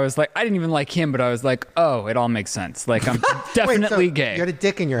happened, I was like, I didn't even like him, but I was like, oh, it all makes sense. Like I'm definitely gay. You had a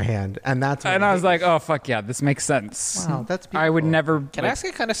dick in your hand, and that's when and I was like, oh, fuck yeah, this makes sense. wow, that's beautiful. I would never. Can I ask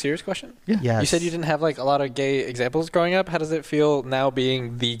a kind of serious question? Yeah. Yes. You said you didn't have like a lot of gay examples growing up. How does it feel now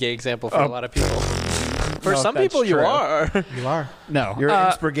being the gay example for a lot of people? For some that's people, you true. are. You are. No. Your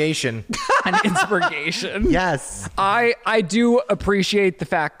inspiration. An inspiration. Yes. I do appreciate the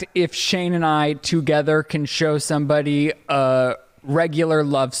fact if Shane and I together can show somebody a regular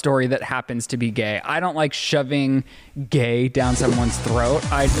love story that happens to be gay. I don't like shoving gay down someone's throat.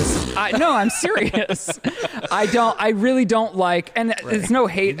 No, I'm serious. I really don't like, and it's no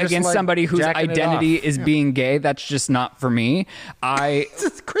hate just against like somebody whose jacking it identity off. is being gay. That's just not for me.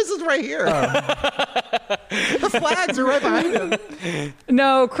 Chris is right here. The flags are right behind him.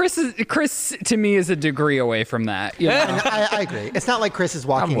 No, Chris to me is a degree away from that. You know? And I agree. It's not like Chris is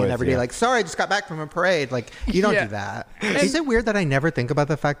walking I'm in with every day you. like, sorry, I just got back from a parade. Like, you don't Yeah. do that. Is it weird that I never think about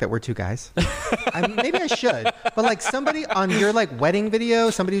the fact that we're two guys? Maybe I should. But like somebody on your like wedding video,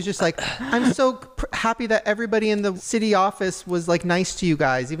 somebody was just like, I'm so happy that everybody in the city office was like nice to you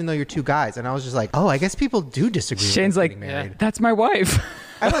guys, even though you're two guys. And I was just like, oh, I guess people do disagree. Shane's with like, getting married. that's my wife.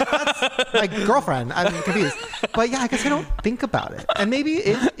 I'm like, that's my girlfriend. I'm confused. But yeah, I guess I don't think about it. And maybe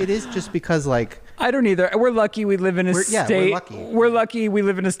it is just because like, I don't either. We're lucky we live in a state. we're lucky. We're lucky we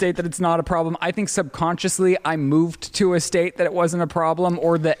live in a state that it's not a problem. I think subconsciously I moved to a state that it wasn't a problem,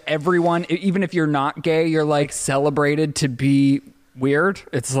 or that everyone, even if you're not gay, you're like celebrated to be weird.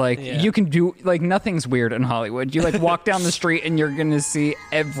 It's like you can do like nothing's weird in Hollywood. You like walk down the street and you're gonna see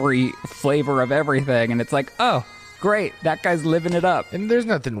every flavor of everything, and it's like, oh, great, that guy's living it up. And there's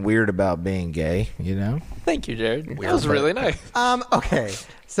nothing weird about being gay, you know? Thank you, Jared. That was really nice. okay.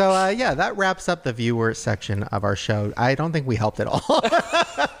 So yeah, that wraps up the viewer section of our show. I don't think we helped at all.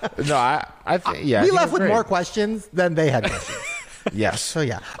 No, I think, yeah. I We think left it's with great. more questions than they had questions. Yes. So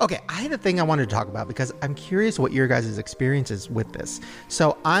yeah. Okay, I had a thing I wanted to talk about because I'm curious what your guys' experiences with this.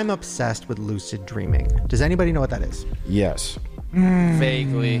 So I'm obsessed with lucid dreaming. Does anybody know what that is? Yes.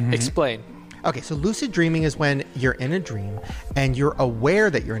 Vaguely. Explain. Okay, so lucid dreaming is when you're in a dream and you're aware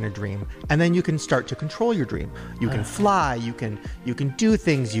that you're in a dream, and then you can start to control your dream. You can fly, you can do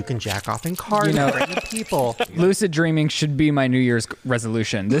things, you can jack off in cars, You know- bring in people. Lucid dreaming should be my New Year's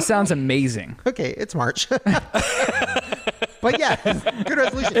resolution. This sounds amazing. Okay, it's March. But But yeah, good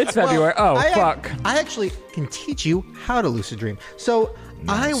resolution. It's February. Fuck. I actually can teach you how to lucid dream. So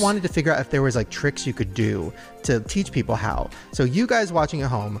I wanted to figure out if there was like tricks you could do to teach people how. So you guys watching at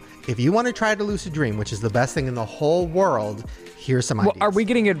home, if you want to try to lucid dream, which is the best thing in the whole world, here's some ideas. Are we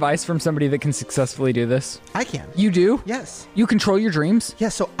getting advice from somebody that can successfully do this? I can. You do? Yes. You control your dreams? Yeah,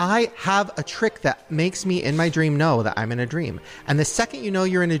 so I have a trick that makes me in my dream know that I'm in a dream. And the second you know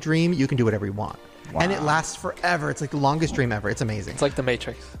you're in a dream, you can do whatever you want. Wow. And it lasts forever. It's like the longest dream ever. It's amazing. It's like the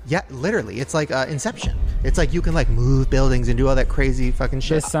Matrix. Yeah, literally. It's like Inception. It's like you can like move buildings and do all that crazy fucking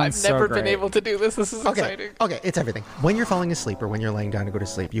shit. This sounds I've never so been great. able to do this. This is exciting. Okay, it's everything. When you're falling asleep or when you're laying down to go to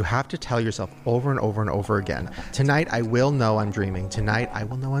sleep, you have to tell yourself over and over and over again, tonight I will know I'm dreaming. Tonight I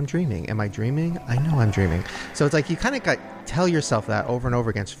will know I'm dreaming. Am I dreaming? I know I'm dreaming. So it's like you kind of got tell yourself that over and over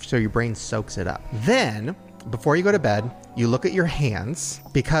again so your brain soaks it up. Then, before you go to bed, you look at your hands,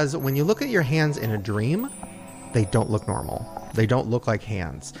 because when you look at your hands in a dream, they don't look normal. They don't look like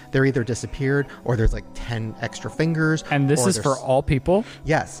hands. They're either disappeared or there's like 10 extra fingers. And this is for all people?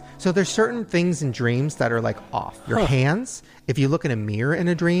 Yes. So there's certain things in dreams that are like off. Your hands, if you look in a mirror in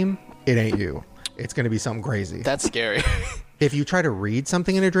a dream, it ain't you. It's going to be something crazy. That's scary. If you try to read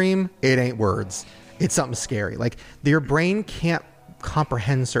something in a dream, it ain't words. It's something scary. Like your brain can't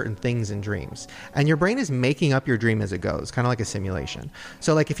comprehend certain things in dreams, and your brain is making up your dream as it goes, kind of like a simulation.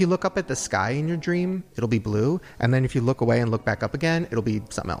 So like if you look up at the sky in your dream, it'll be blue, and then if you look away and look back up again, it'll be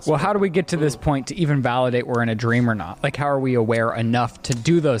something else. Well, how do we get to this point to even validate we're in a dream or not? Like, how are we aware enough to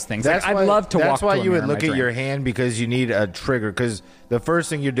do those things? Like, I'd love to walk. That's why to a you mirror would in my look at dream. your hand, because you need a trigger. Because the first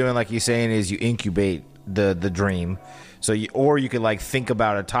thing you're doing, like you're saying, is you incubate the dream. So you could like think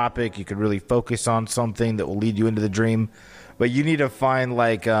about a topic. You could really focus on something that will lead you into the dream. But you need to find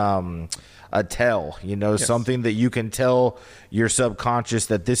like a tell, something that you can tell your subconscious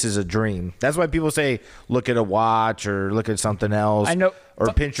that this is a dream. That's why people say look at a watch or look at something else. I know.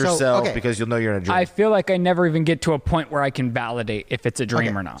 Or pinch yourself because you'll know you're in a dream. I feel like I never even get to a point where I can validate if it's a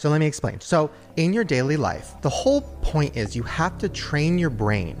dream or not. So let me explain. So in your daily life, the whole point is you have to train your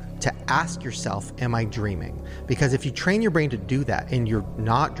brain to ask yourself, am I dreaming? Because if you train your brain to do that in your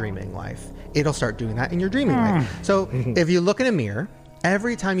not dreaming life, it'll start doing that in your dreaming life. So if you look in a mirror,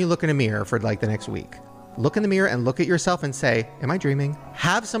 every time you look in a mirror for like the next week, look in the mirror and look at yourself and say, am I dreaming?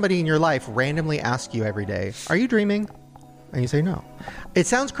 Have somebody in your life randomly ask you every day, are you dreaming? And you say no. It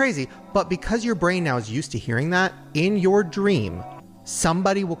sounds crazy, but because your brain now is used to hearing that, in your dream,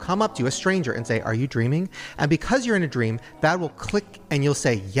 somebody will come up to you, a stranger, and say, are you dreaming? And because you're in a dream, that will click and you'll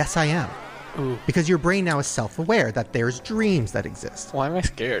say, yes, I am. Ooh. Because your brain now is self-aware that there's dreams that exist. Why am I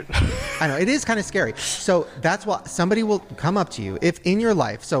scared? I know, it is kind of scary. So that's why somebody will come up to you. If in your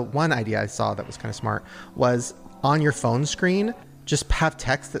life, so one idea I saw that was kind of smart was on your phone screen, just have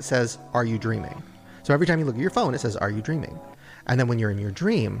text that says, are you dreaming? So every time you look at your phone, it says, are you dreaming? And then when you're in your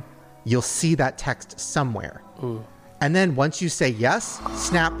dream, you'll see that text somewhere. Ooh. And then once you say yes,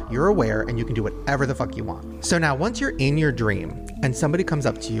 snap, you're aware, and you can do whatever the fuck you want. So now once you're in your dream and somebody comes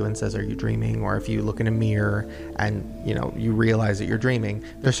up to you and says, are you dreaming? Or if you look in a mirror and you realize that you're dreaming,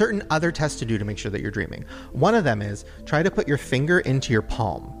 there's certain other tests to do to make sure that you're dreaming. One of them is try to put your finger into your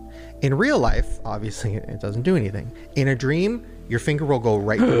palm. In real life, obviously it doesn't do anything. In a dream, your finger will go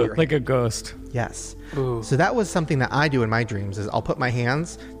right through your like hand. a ghost. Yes. Ooh. So that was something that I do in my dreams is I'll put my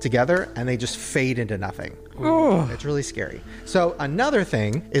hands together and they just fade into nothing. Ooh. It's really scary. So another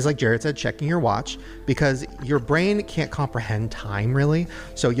thing is, like Jared said, checking your watch, because your brain can't comprehend time really.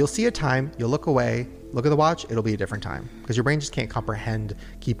 So you'll see a time, you'll look away, look at the watch, it'll be a different time because your brain just can't comprehend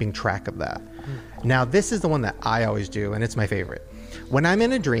keeping track of that. Now this is the one that I always do, and it's my favorite. When I'm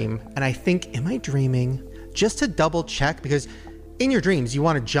in a dream and I think, am I dreaming? Just to double check, because in your dreams, you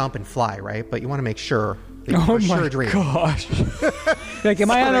want to jump and fly, right? But you want to make sure that you're for sure dreaming. Oh my gosh. Like, am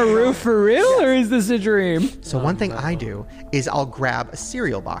I on a roof for real or is this a dream? So one thing I do is I'll grab a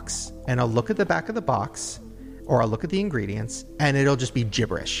cereal box and I'll look at the back of the box, or I'll look at the ingredients, and it'll just be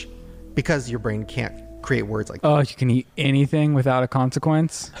gibberish because your brain can't create words like that. Oh, you can eat anything without a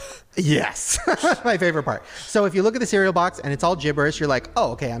consequence? Yes. My favorite part. So if you look at the cereal box and it's all gibberish, you're like,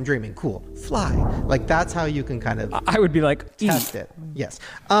 oh, okay, I'm dreaming. Cool. Fly. Like, that's how you can kind of I would be like, test it. Yes.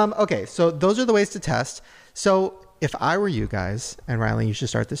 Okay, so those are the ways to test. So if I were you guys, and Riley, you should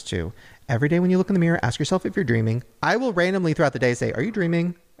start this too. Every day when you look in the mirror, ask yourself if you're dreaming. I will randomly throughout the day say, are you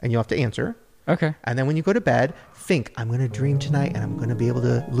dreaming? And you'll have to answer. Okay. And then when you go to bed, think, I'm going to dream tonight and I'm going to be able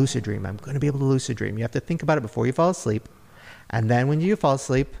to lucid dream. I'm going to be able to lucid dream. You have to think about it before you fall asleep. And then when you fall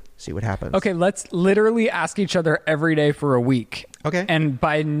asleep, see what happens. Okay, let's literally ask each other every day for a week. Okay. And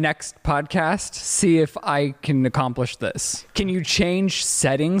by next podcast, see if I can accomplish this. Can you change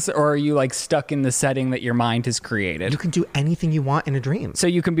settings, or are you like stuck in the setting that your mind has created? You can do anything you want in a dream. So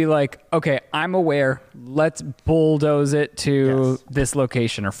you can be like, okay, I'm aware. Let's bulldoze it to this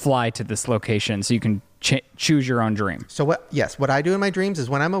location or fly to this location. So you can choose your own dream. So what I do in my dreams is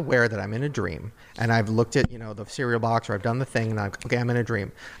when I'm aware that I'm in a dream and I've looked at, the cereal box or I've done the thing and I'm in a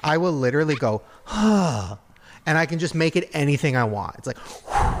dream, I will literally go, and I can just make it anything I want. It's like,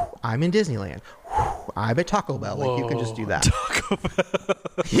 I'm in Disneyland. I'm at Taco Bell. Like, you can just do that. Taco Bell.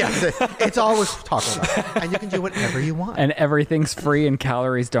 Yes, it's always Taco Bell. And you can do whatever you want. And everything's free and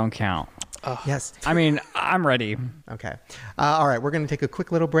calories don't count. Yes. I mean, I'm ready. Okay. All right, we're going to take a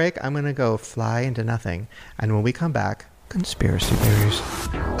quick little break. I'm going to go fly into nothing. And when we come back, conspiracy theories.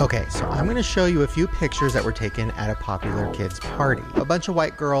 Okay, so I'm going to show you a few pictures that were taken at a popular kids party. A bunch of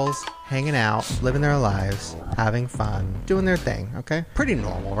white girls hanging out, living their lives, having fun, doing their thing, okay? Pretty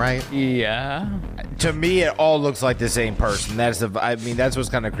normal, right? Yeah. To me, it all looks like the same person. That's what's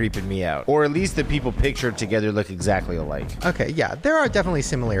kind of creeping me out. Or at least the people pictured together look exactly alike. Okay, yeah, there are definitely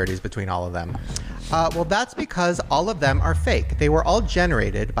similarities between all of them. Well, that's because all of them are fake. They were all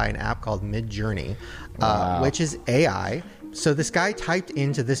generated by an app called Midjourney, which is AI. So this guy typed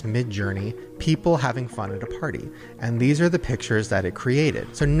into this Midjourney, people having fun at a party. And these are the pictures that it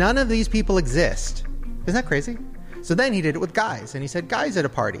created. So none of these people exist. Isn't that crazy? So then he did it with guys, and he said guys at a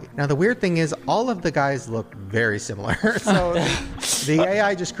party. Now the weird thing is all of the guys look very similar. So the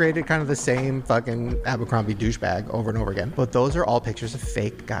AI just created kind of the same fucking Abercrombie douchebag over and over again. But those are all pictures of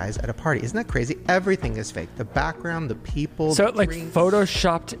fake guys at a party. Isn't that crazy? Everything is fake. The background, the people, So the it like drinks.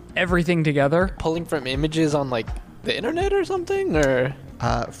 photoshopped everything together? Pulling from images on like the internet or something, or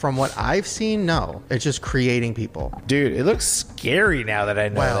From what I've seen, no. It's just creating people. Dude, it looks scary now that I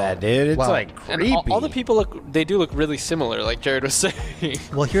know Well, that, dude. It's well. like and creepy. all the people look really similar, like Jared was saying.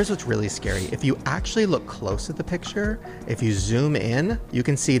 Well, here's what's really scary. If you actually look close at the picture, if you zoom in, you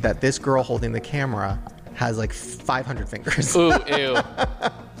can see that this girl holding the camera has like 500 fingers. Ooh, ew.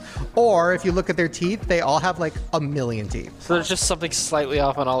 Or if you look at their teeth, they all have like a million teeth. So there's just something slightly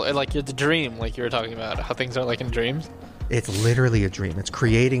off on all, like the dream, like you were talking about, how things are like in dreams. It's literally a dream. It's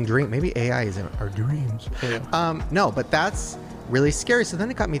creating dream. Maybe AI is in our dreams. Yeah. No, but that's really scary. So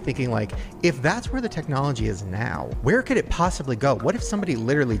then it got me thinking, like, if that's where the technology is now, where could it possibly go? What if somebody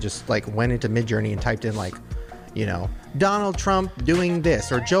literally just like went into Midjourney and typed in like, Donald Trump doing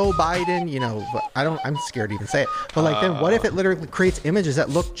this or Joe Biden, I'm scared to even say it. But like, then what if it literally creates images that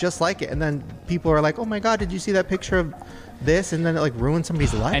look just like it? And then people are like, oh my God, did you see that picture of this? And then it like ruins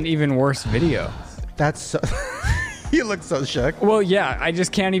somebody's life. And even worse, video. That's so... You look so shook. Well, yeah, I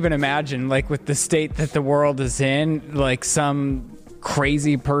just can't even imagine, like, with the state that the world is in, like, some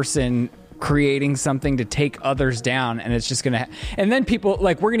crazy person creating something to take others down, and it's just gonna and then people,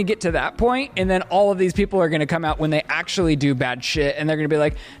 like, we're gonna get to that point, and then all of these people are gonna come out when they actually do bad shit, and they're gonna be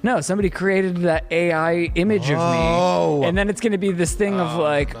like, no, somebody created that AI image of me, and then it's gonna be this thing of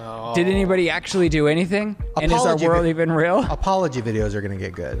like, did anybody actually do anything? And is our Apology world vi- even real? Apology videos are going to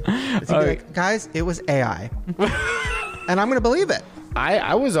get good. It's gonna be like, guys, it was AI. And I'm going to believe it.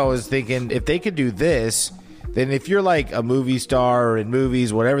 I was always thinking if they could do this, then if you're like a movie star or in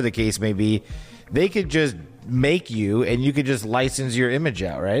movies, whatever the case may be, they could just make you and you could just license your image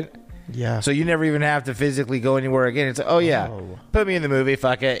out, right? Yeah. So you never even have to physically go anywhere again. It's like, oh yeah, put me in the movie,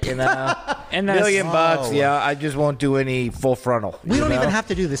 fuck it, And $1 that's- million bucks, yeah, I just won't do any full frontal. We don't you know? even have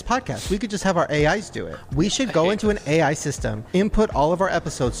to do this podcast. We could just have our AIs do it. We should go into an AI system, input all of our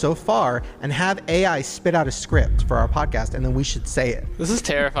episodes so far, and have AI spit out a script for our podcast, and then we should say it. This is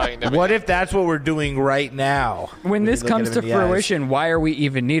terrifying to me. What if that's what we're doing right now? When this look at comes him to in the eyes. fruition, why are we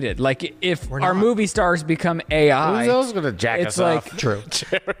even needed? Like, if We're our not. movie stars become AI, Who's else gonna jack it's us like off? True.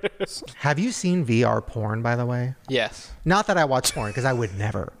 Have you seen VR porn, by the way? Yes, Not that I watch porn, because I would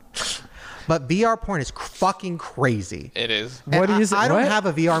never. But VR porn is fucking crazy. it is. What And is it? I don't What? have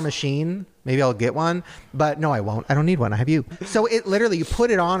a VR machine. Maybe I'll get one, but no, I won't. I don't need one. I have you. So it literally, you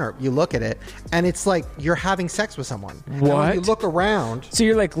put it on or you look at it, and it's like you're having sex with someone. And when What? you look around. So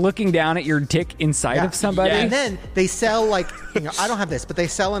you're like looking down at your dick inside Yeah. of somebody? And then they sell like, I don't have this, but they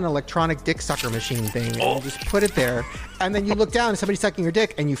sell an electronic dick sucker machine thing. And you just put it there, and then you look down and somebody's sucking your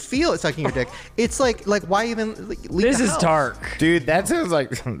dick, and you feel it sucking your dick. It's like why even leave This the is house? dark. Dude, that sounds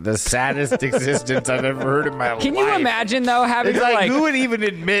like the saddest existence I've ever heard in my life. Can you imagine though having It's to like, like who would even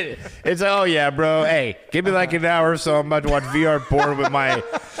admit it? It's like, Hell yeah, bro. Hey, give me like an hour or so. I'm about to watch VR porn with my,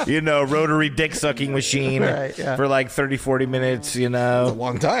 rotary dick sucking machine for like 30, 40 minutes, a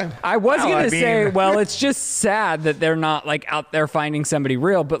long time. I was Well, going I to say, mean- well, it's just sad that they're not like out there finding somebody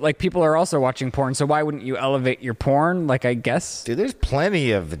real, but like people are also watching porn, so why wouldn't you elevate your porn? Like, I guess. Dude, there's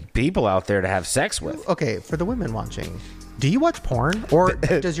plenty of people out there to have sex with. Okay, for the women watching, do you watch porn, or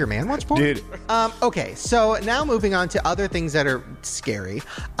does your man watch porn? Dude. Okay, so now moving on to other things that are scary.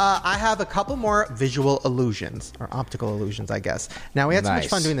 I have a couple more visual illusions, or optical illusions, I guess. Now, we had so much Nice.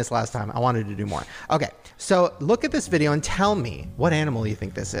 fun doing this last time. I wanted to do more. Okay, so look at this video and tell me what animal you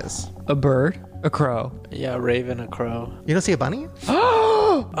think this is. A bird, a crow. Yeah, raven, a crow. You don't see a bunny?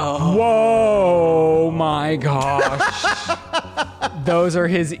 Whoa, my gosh. Those are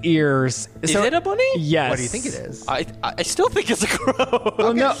his ears. Is it a bunny? Yes. What do you think it is? I still think it's a crow.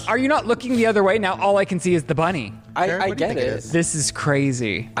 Well, no, are you not looking the other way? Now all I can see is the bunny. Jared, I what do you get think it it. is? This is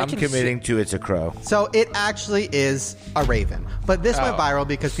crazy. I'm can committing to it's a crow. So it actually is a raven. But this went viral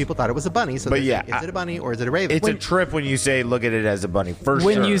because people thought it was a bunny. So But they yeah, said, is it a bunny or is it a raven? It's a trip when you say look at it as a bunny. For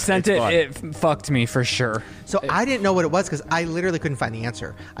When sure. you sent It's it, fun. it fucked me for sure. So I didn't know what it was because I literally couldn't find the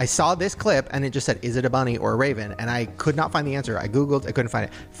answer. I saw this clip and it just said, is it a bunny or a raven? And I could not find the answer. I Googled, I couldn't find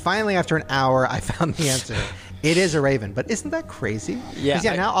it. Finally, after an hour, I found the answer. It is a raven. But isn't that crazy? Yeah. 'Cause,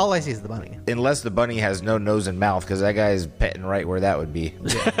 now all I see is the bunny. Unless the bunny has no nose and mouth, because that guy is petting right where that would be. I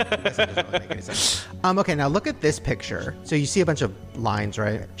guess it doesn't really make any sense. Okay, now look at this picture. So you see a bunch of lines,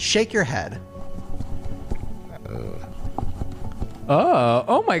 right? Shake your head.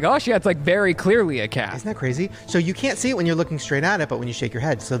 Oh my gosh, yeah, it's like very clearly a cat. Isn't that crazy? So you can't see it when you're looking straight at it, but when you shake your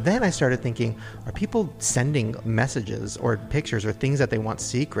head. So then I started thinking, are people sending messages or pictures or things that they want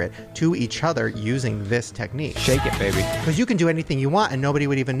secret to each other using this technique? Shake it, baby. Because you can do anything you want and nobody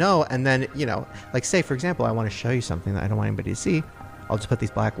would even know. And then, like say, for example, I want to show you something that I don't want anybody to see. I'll just put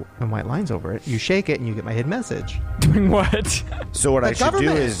these black and white lines over it. You shake it and you get my hidden message. Doing what? So what The I should do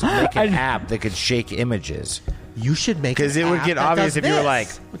government. is make an app that could shake images. You should make Because an it would app get that obvious does if you were this.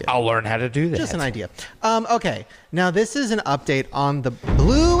 like, I'll learn how to do that. Just an idea. Okay, now this is an update on the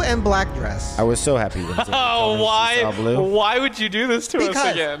blue and black dress. I was so happy when Tiffany told me she saw blue. Why would you do this to us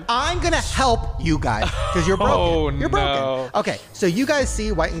Because again? I'm going to help you guys because you're broken. Oh, you're broken. no. Okay, so you guys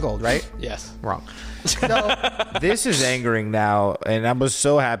see white and gold, right? Yes. Wrong. So, This is angering now, and I was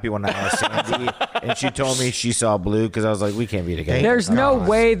so happy when I asked Sandy, and she told me she saw blue because I was like, we can't be together. There's no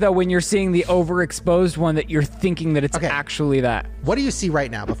way, though, when you're seeing the overexposed one that you're thinking that it's Okay. actually that. what do you see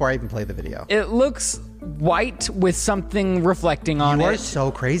right now before I even play the video? It looks white with something reflecting on You are it. so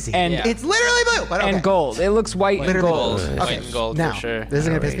crazy. And- Yeah. It's literally blue, but okay. And gold. It looks white and Literally gold. gold. White and gold now, for sure. this is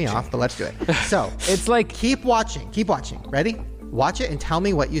going to piss me off, but let's do it. So, It's like keep watching. Keep watching. Ready? Watch it and tell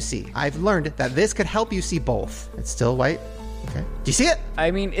me what you see. I've learned that this could help you see both. It's still white. Okay. Do you see it? I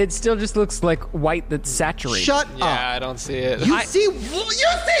mean, it still just looks like white that's saturated. Shut Yeah, up. I don't see it. You see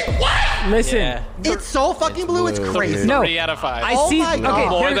what? Listen. Yeah. It's so fucking blue. It's blue, crazy. dude. No. 3 out of 5. I Oh see. my God.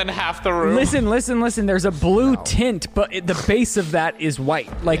 More there- than half the room. Listen. There's a blue tint, but the base of that is white.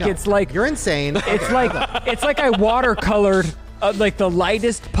 Like No, it's like you're insane. it's like I watercolored like the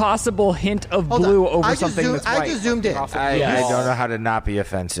lightest possible hint of Hold blue on. over I just something zoomed- that's I white. just zoomed in. I don't know how to not be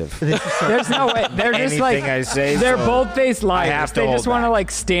offensive. There's no way. They're just like Anything I say, they're so bold-faced liars. have to They hold just want to back. like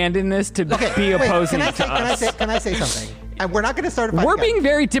stand in this to Okay, be wait, opposing can I to say, can I us. say, can I say something? And we're not going to start a fight. We're again. being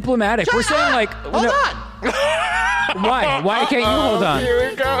very diplomatic. Shut We're saying up! like, Hold no- on. why can't you hold on? Here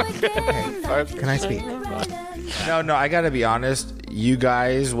we go. Can I speak? No, I gotta be honest. You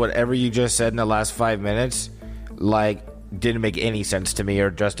guys, whatever you just said in the last 5 minutes, like, didn't make any sense to me or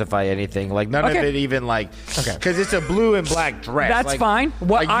justify anything. Like, none of Okay. it even, like, Okay. because it's a blue and black dress. That's Like- fine.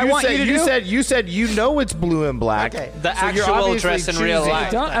 What like I want said, you to do- you said you know it's blue and black. Okay. The So you're actual obviously dress in real choosing-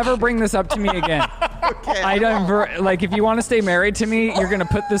 life. Don't ever bring this up to me again. Okay. I don't like if you want to stay married to me, you're gonna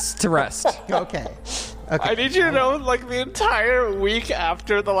put this to rest. Okay. I need you to know, like, the entire week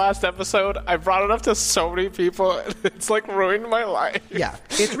after the last episode, I brought it up to so many people, and it's, like, ruined my life. Yeah.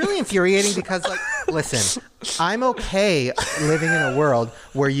 It's really infuriating because, like, listen, I'm okay living in a world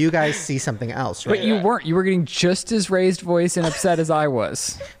where you guys see something else, right? But you weren't. You were getting just as raised voice and upset as I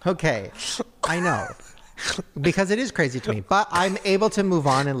was. Okay. I know. Because it is crazy to me. But I'm able to move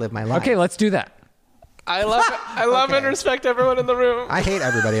on and live my life. Okay, let's do that. I love Okay. and respect everyone in the room. I hate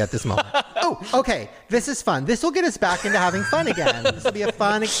everybody at this moment. Oh, okay. This is fun. This will get us back into having fun again. This will be a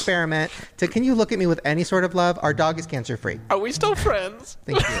fun experiment. Can you look at me with any sort of love? Our dog is cancer free. Are we still friends?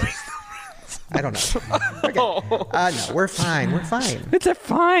 Thank you. I don't know. Okay. No, we're fine. We're fine. It's a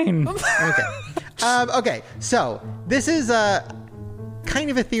fine. Okay. Okay. So this is kind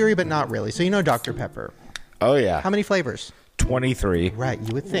of a theory, but not really. So you know Dr. Pepper. Oh, yeah. How many flavors? 23. Right,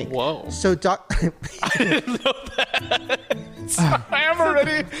 you would think. Whoa. So, I am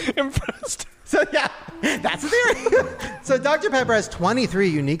already impressed. So yeah, that's the theory. So Dr. Pepper has 23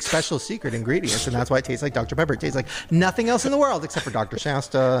 unique special secret ingredients, and that's why it tastes like Dr. Pepper. It tastes like nothing else in the world except for Dr.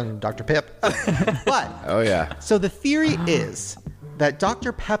 Shasta and Dr. Pip. But Oh, yeah. so the theory is that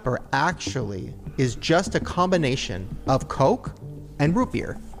Dr. Pepper actually is just a combination of Coke and root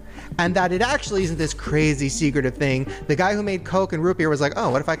beer. And that it actually isn't this crazy secretive thing. The guy who made Coke and root beer was like, oh,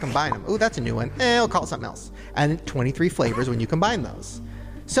 what if I combine them? Oh, that's a new one. I'll call it something else. And 23 flavors when you combine those.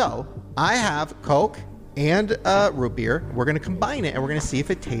 So I have Coke and root beer. We're going to combine it, and we're going to see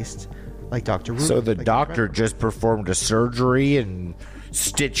if it tastes like Dr. Root. So the like doctor just performed a surgery and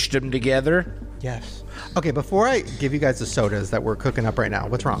stitched them together? Yes. Okay, before I give you guys the sodas that we're cooking up right now,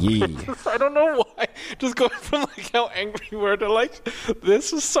 what's wrong? Yee. I don't know why. Just going from like how angry we were to like,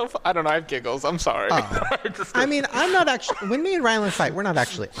 this is so. I don't know. I have giggles. I'm sorry. I mean, I'm not actually. When me and Rylan fight, we're not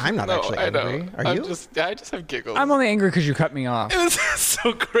actually. I'm not actually I know. angry. Are you? I just have giggles. I'm only angry because you cut me off It was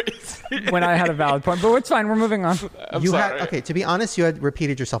so crazy. when I had a valid point, but it's fine. We're moving on. I'm you sorry. had okay. To be honest, you had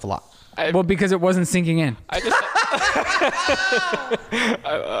repeated yourself a lot. Well, because it wasn't sinking in. I just.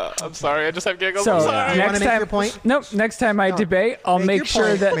 I'm sorry. I just have giggles. So I'm sorry. You wanna next make time, your point? Nope. Next time I debate, I'll Make make your sure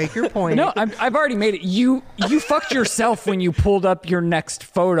point. that Make your point. No, I've already made it. You fucked yourself when you pulled up your next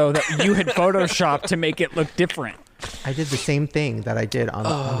photo that you had photoshopped to make it look different. I did the same thing that I did on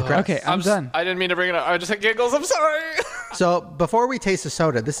the dress. Okay, I'm done. I didn't mean to bring it up. I just had giggles. I'm sorry. So before we taste the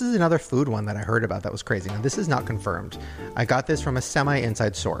soda, this is another food one that I heard about that was crazy. Now this is not confirmed. I got this from a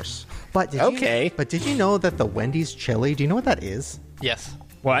semi-inside source. But did you know that the Wendy's chili? Do you know what that is? Yes.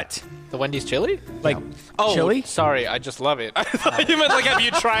 What? The Wendy's chili? Like Oh, chili? sorry. I just love it. I thought you meant like, have you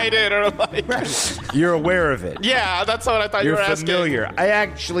tried it or like? You're aware of it. Yeah, that's what I thought you You're were asking. familiar. I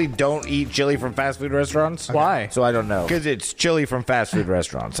actually don't eat chili from fast food restaurants. Why? So I don't know. Because it's chili from fast food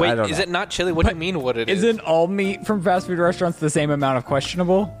restaurants. Wait, I don't is know. it not chili? What do you mean? What it is? Isn't all meat from fast food restaurants the same amount of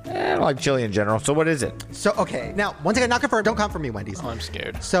questionable? I don't like chili in general. So what is it? So okay, now once again, not confirmed. Don't come for me, Wendy's. Oh, I'm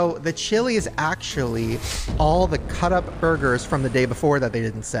scared. So the chili is actually all the cut up burgers from the day before that they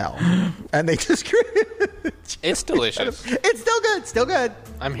didn't sell, and they just created. It's delicious. It's still good. Still good.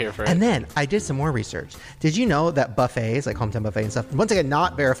 I'm here for it. And then I did some more research. Did you know that buffets, like Hometown Buffet and stuff, once again,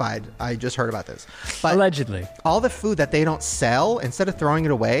 not verified, I just heard about this, but Allegedly. all the food that they don't sell, instead of throwing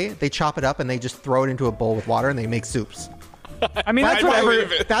it away, they chop it up and they just throw it into a bowl with water and they make soups. I mean, that's why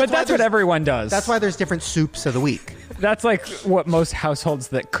what there's- everyone does. That's why there's different soups of the week. That's like what most households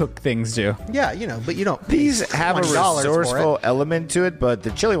that cook things do. Yeah, you know, but you don't. These pay have a $20 for it. resourceful element to it, but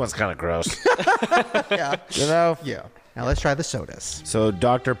the chili one's kind of gross. Yeah. You know? Yeah. Now let's try the sodas. So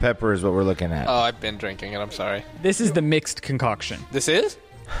Dr. Pepper is what we're looking at. Oh, I've been drinking it. I'm sorry. This is the mixed concoction. This is?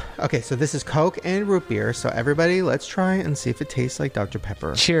 Okay, so this is Coke and root beer. So everybody, let's try and see if it tastes like Dr.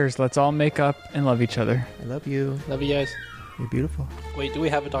 Pepper. Cheers. Let's all make up and love each other. I love you. Love you guys. You're beautiful. Wait, do we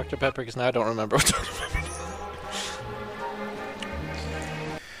have a Dr. Pepper? Because now I don't remember what Dr. Pepper is.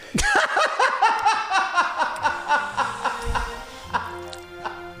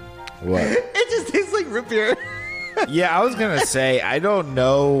 What? It just tastes like root beer. Yeah, I was going to say, I don't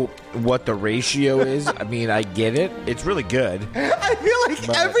know what the ratio is. I mean, I get it. It's really good. I feel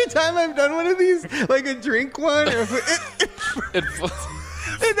like every time I've done one of these, like a drink one,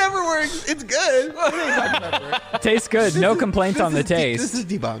 it never works. It's good. Tastes good. No complaints on the This taste. is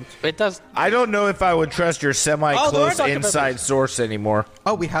debunked. It does. I don't know if I would trust your there are semi-close Dr. inside Peppers. source anymore.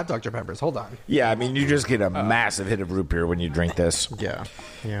 Oh, we have Dr. Peppers. Hold on. Yeah, I mean, you just get a massive hit of root beer when you drink this. Yeah.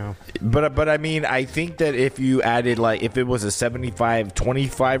 Yeah. But I mean, I think that if you added, like, if it was a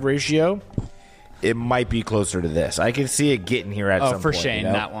 75-25 ratio, it might be closer to this. I can see it getting here at Oh, some for point. Shane, you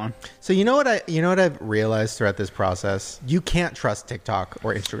know? that one. So you know what I've realized throughout this process? You can't trust TikTok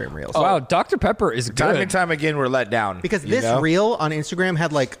or Instagram Reels. Wow, Dr. Pepper is Time and good. time again, we're let down. Because you this know? reel on Instagram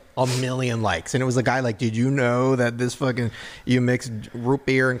had like 1 million likes, and it was a guy like, "Did you know that this fucking you mix root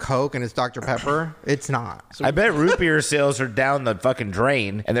beer and Coke and it's Dr. Pepper?" It's not. I bet root beer sales are down the fucking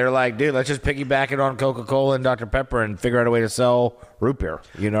drain, and they're like, dude, let's just piggyback it on Coca-Cola and Dr. Pepper and figure out a way to sell root beer.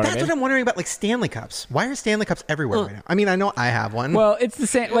 You know what That's I mean? what I'm wondering about, like Stanley Cups. Why are Stanley Cups everywhere right now? I mean, I know I have one. Well, it's the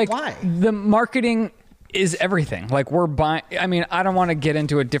same. Like, Why? the marketing is everything. Like, we're buying. I mean, I don't want to get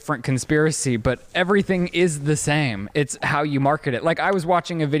into a different conspiracy, but everything is the same. It's how you market it. Like, I was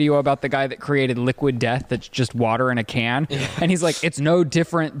watching a video about the guy that created Liquid Death that's just water in a can. And he's like, it's no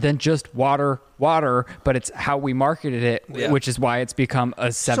different than just water water, but it's how we marketed it, which is why it's become a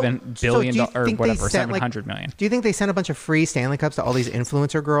 $7 billion or whatever, 700 million. Do you think they sent a bunch of free Stanley Cups to all these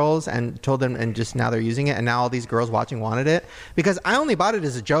influencer girls and told them, and just now they're using it, and now all these girls watching wanted it? Because I only bought it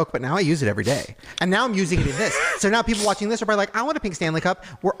as a joke, but now I use it every day, and now I'm using it in this. So now people watching this are probably like, I want a pink Stanley Cup.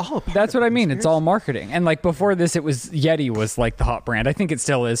 We're all a part That's what I mean. Experience. It's all marketing. And like before this, it was Yeti was like the hot brand. I think it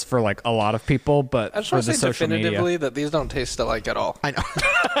still is for like a lot of people, but I just for want the to say social definitively media. that these don't taste alike at all. I know.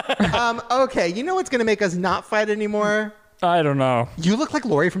 Okay, you know what's going to make us not fight anymore? I don't know. You look like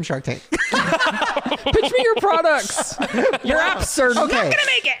Lori from Shark Tank. Pitch me your products. Your apps are not going to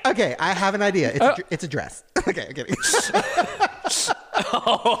make it. Okay, I have an idea. It's a dress. Okay, I'm kidding.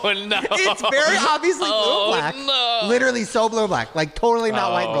 Oh no! It's very obviously blue and black. No. Literally so blue and black. Like totally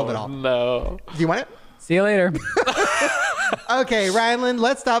not white and gold at all. No. Do you want it? See you later. Okay, Ryland,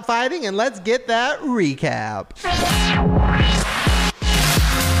 let's stop fighting and let's get that recap.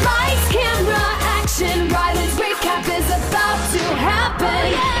 Lights, camera, action. Ryland's recap is about to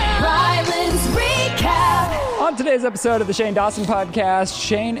happen. Ryland's recap. On today's episode of the Shane Dawson Podcast,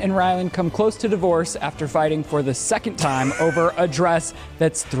 Shane and Ryland come close to divorce after fighting for the second time over a dress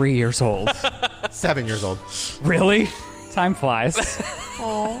that's 3 years old. 7 years old. Really? Time flies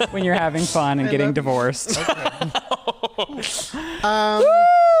when you're having fun and getting divorced.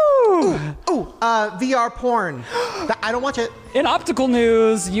 VR porn. I don't watch it. In optical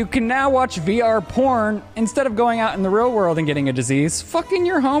news, you can now watch VR porn instead of going out in the real world and getting a disease. Fucking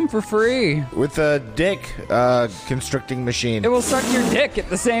your home for free. With a dick constricting machine. It will suck your dick at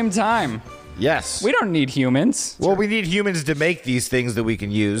the same time. Yes. We don't need humans. Well, we need humans to make these things that we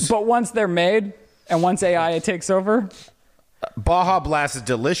can use. But once they're made and once AI takes over. Baja Blast is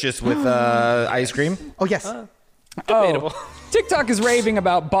delicious with ice cream. Oh, yes. Debatable. TikTok is raving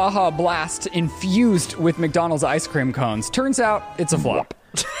about Baja Blast infused with McDonald's ice cream cones. Turns out it's a flop.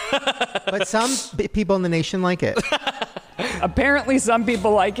 But some people in the nation like it. Apparently some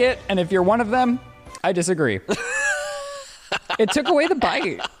people like it, and if you're one of them, I disagree. It took away the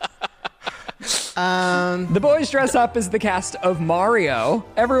bite. The boys dress up as the cast of Mario.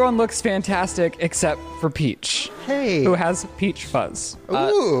 Everyone looks fantastic except for Peach. Hey. Who has peach fuzz.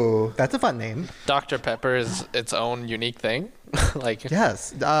 Ooh, that's a fun name. Dr. Pepper is its own unique thing. Like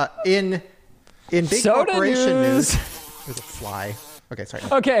Yes. In big Soda corporation news. There's a fly. Okay, sorry.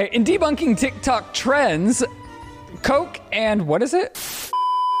 Okay, in debunking TikTok trends, Coke and what is it?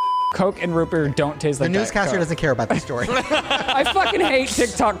 Coke and root beer don't taste The like Diet newscaster Coke. doesn't care about this story. I fucking hate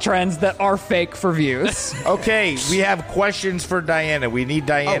TikTok trends that are fake for views. Okay, we have questions for Diana. We need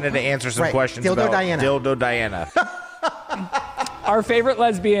Diana to answer some right. questions Dildo about Diana. Dildo Diana. Our favorite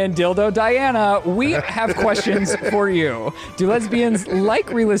lesbian, Dildo Diana, we have questions for you. Do lesbians like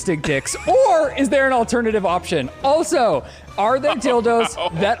realistic dicks, or is there an alternative option? Also, are there dildos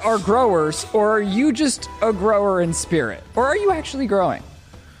that are growers, or are you just a grower in spirit? Or are you actually growing?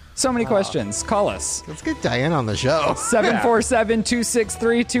 So many questions. Call us. Let's get Diana on the show.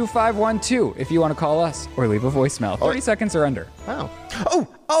 747-263-2512 if you want to call us or leave a voicemail. 30 seconds or under. Wow.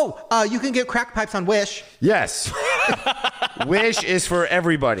 You can get crack pipes on Wish. Yes. Wish is for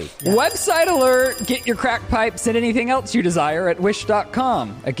everybody. Website alert. Get your crack pipes and anything else you desire at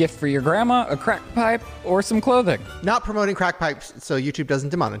wish.com. A gift for your grandma, a crack pipe, or some clothing. Not promoting crack pipes so YouTube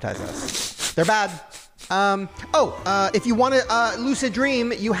doesn't demonetize us. They're bad. If you want to lucid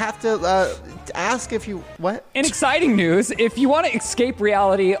dream, you have to ask if you... What? In exciting news, if you want to escape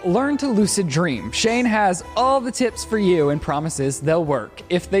reality, learn to lucid dream. Shane has all the tips for you and promises they'll work.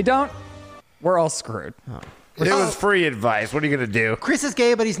 If they don't, we're all screwed. It was free advice. What are you going to do? Chris is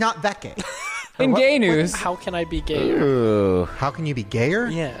gay, but he's not that gay. In gay news, how can I be gayer? Ooh. How can you be gayer?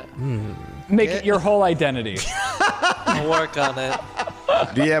 Yeah. make it your whole identity. I'll work on it.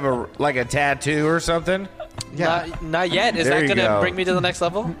 Do you have a tattoo or something? Yeah. Not yet. Is There that you going to go. bring me to the next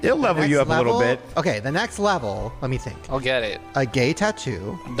level? It'll level you up a little bit. Okay, the next level, let me think. I'll get it. A gay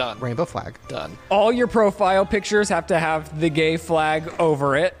tattoo. Done. Rainbow flag. Done. All your profile pictures have to have the gay flag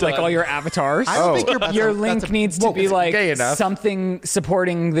over it, like all your avatars. I don't think Your link needs to be like gay enough. something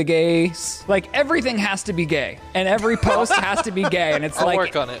supporting the gays. Like everything has to be gay, and every post has to be gay, and it's I'll like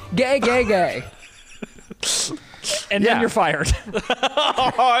work on it. gay, gay, gay. And then Yeah. you're fired.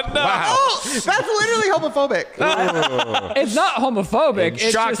 Oh, no. Wow. That's literally homophobic. It's not homophobic. It's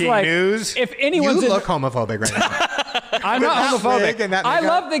just shocking like news. if You anyone's look homophobic right now. I'm not that wig homophobic. and that I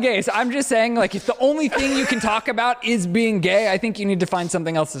makeup. love the gays. I'm just saying, like, if the only thing you can talk about is being gay, I think you need to find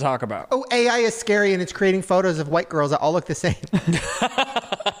something else to talk about. Oh, AI is scary and it's creating photos of white girls that all look the same.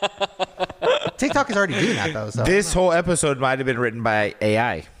 TikTok is already doing that though. So This whole episode might have been written by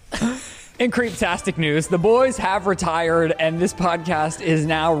AI. In creeptastic news, the boys have retired, and this podcast is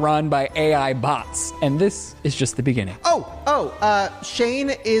now run by AI bots. And this is just the beginning. Shane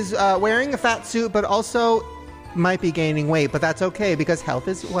is wearing a fat suit, but also might be gaining weight, but that's okay because health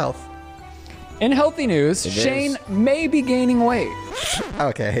is wealth. In healthy news, Shane may be gaining weight.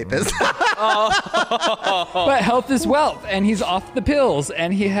 Okay, I hate this. But health is wealth, and he's off the pills,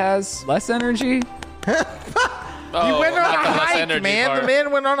 and he has less energy. You went on a hike, man. The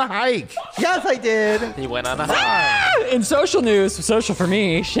man went on a hike. Yes, I did. He went on a hike. In social news, social for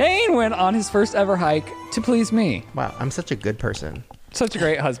me, Shane went on his first ever hike to please me. Wow, I'm such a good person. Such a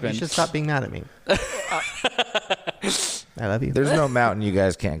great husband. You should stop being mad at me. I love you. There's no mountain you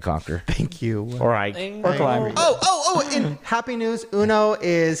guys can't conquer. Thank you. All right. Or climb. In happy news, Uno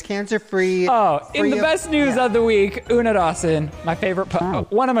is cancer-free. In the best news of the week, Una Dawson, my favorite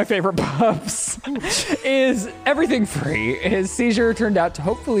one of my favorite pups, is everything free. His seizure turned out to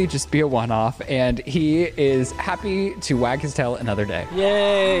hopefully just be a one-off, and he is happy to wag his tail another day.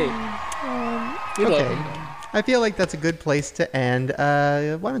 Yay. Okay. I feel like that's a good place to end.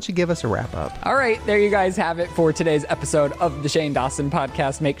 Why don't you give us a wrap up? All right, there you guys have it for today's episode of the Shane Dawson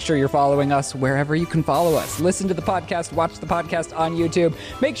Podcast. Make sure you're following us wherever you can follow us. Listen to the podcast, watch the podcast on YouTube.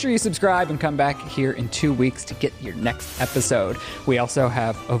 Make sure you subscribe and come back here in 2 weeks to get your next episode. We also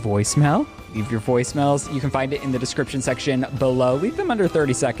have a voicemail. Leave your voicemails. You can find it in the description section below. Leave them under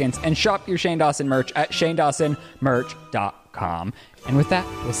 30 seconds and shop your Shane Dawson merch at shanedawsonmerch.com. And with that,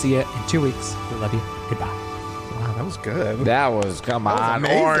 we'll see you in 2 weeks. We love you. Goodbye. Wow, that was good. That was, come on.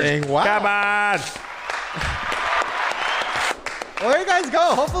 amazing. Orange. Wow. Come on. Well, there you guys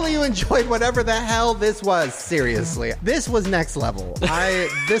go. Hopefully you enjoyed whatever the hell this was. Seriously. This was next level.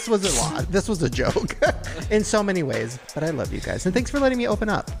 This was a lot. This was a joke in so many ways. But I love you guys. And thanks for letting me open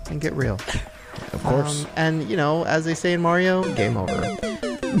up and get real. Of course. And, you know, as they say in Mario, game over. Bye.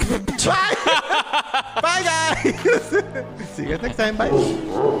 Bye, guys. See you guys next time. Bye.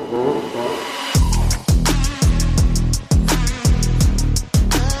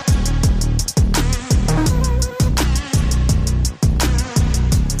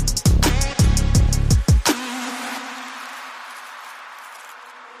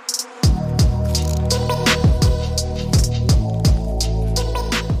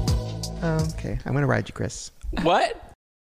 Okay, I'm gonna ride you, Chris. What?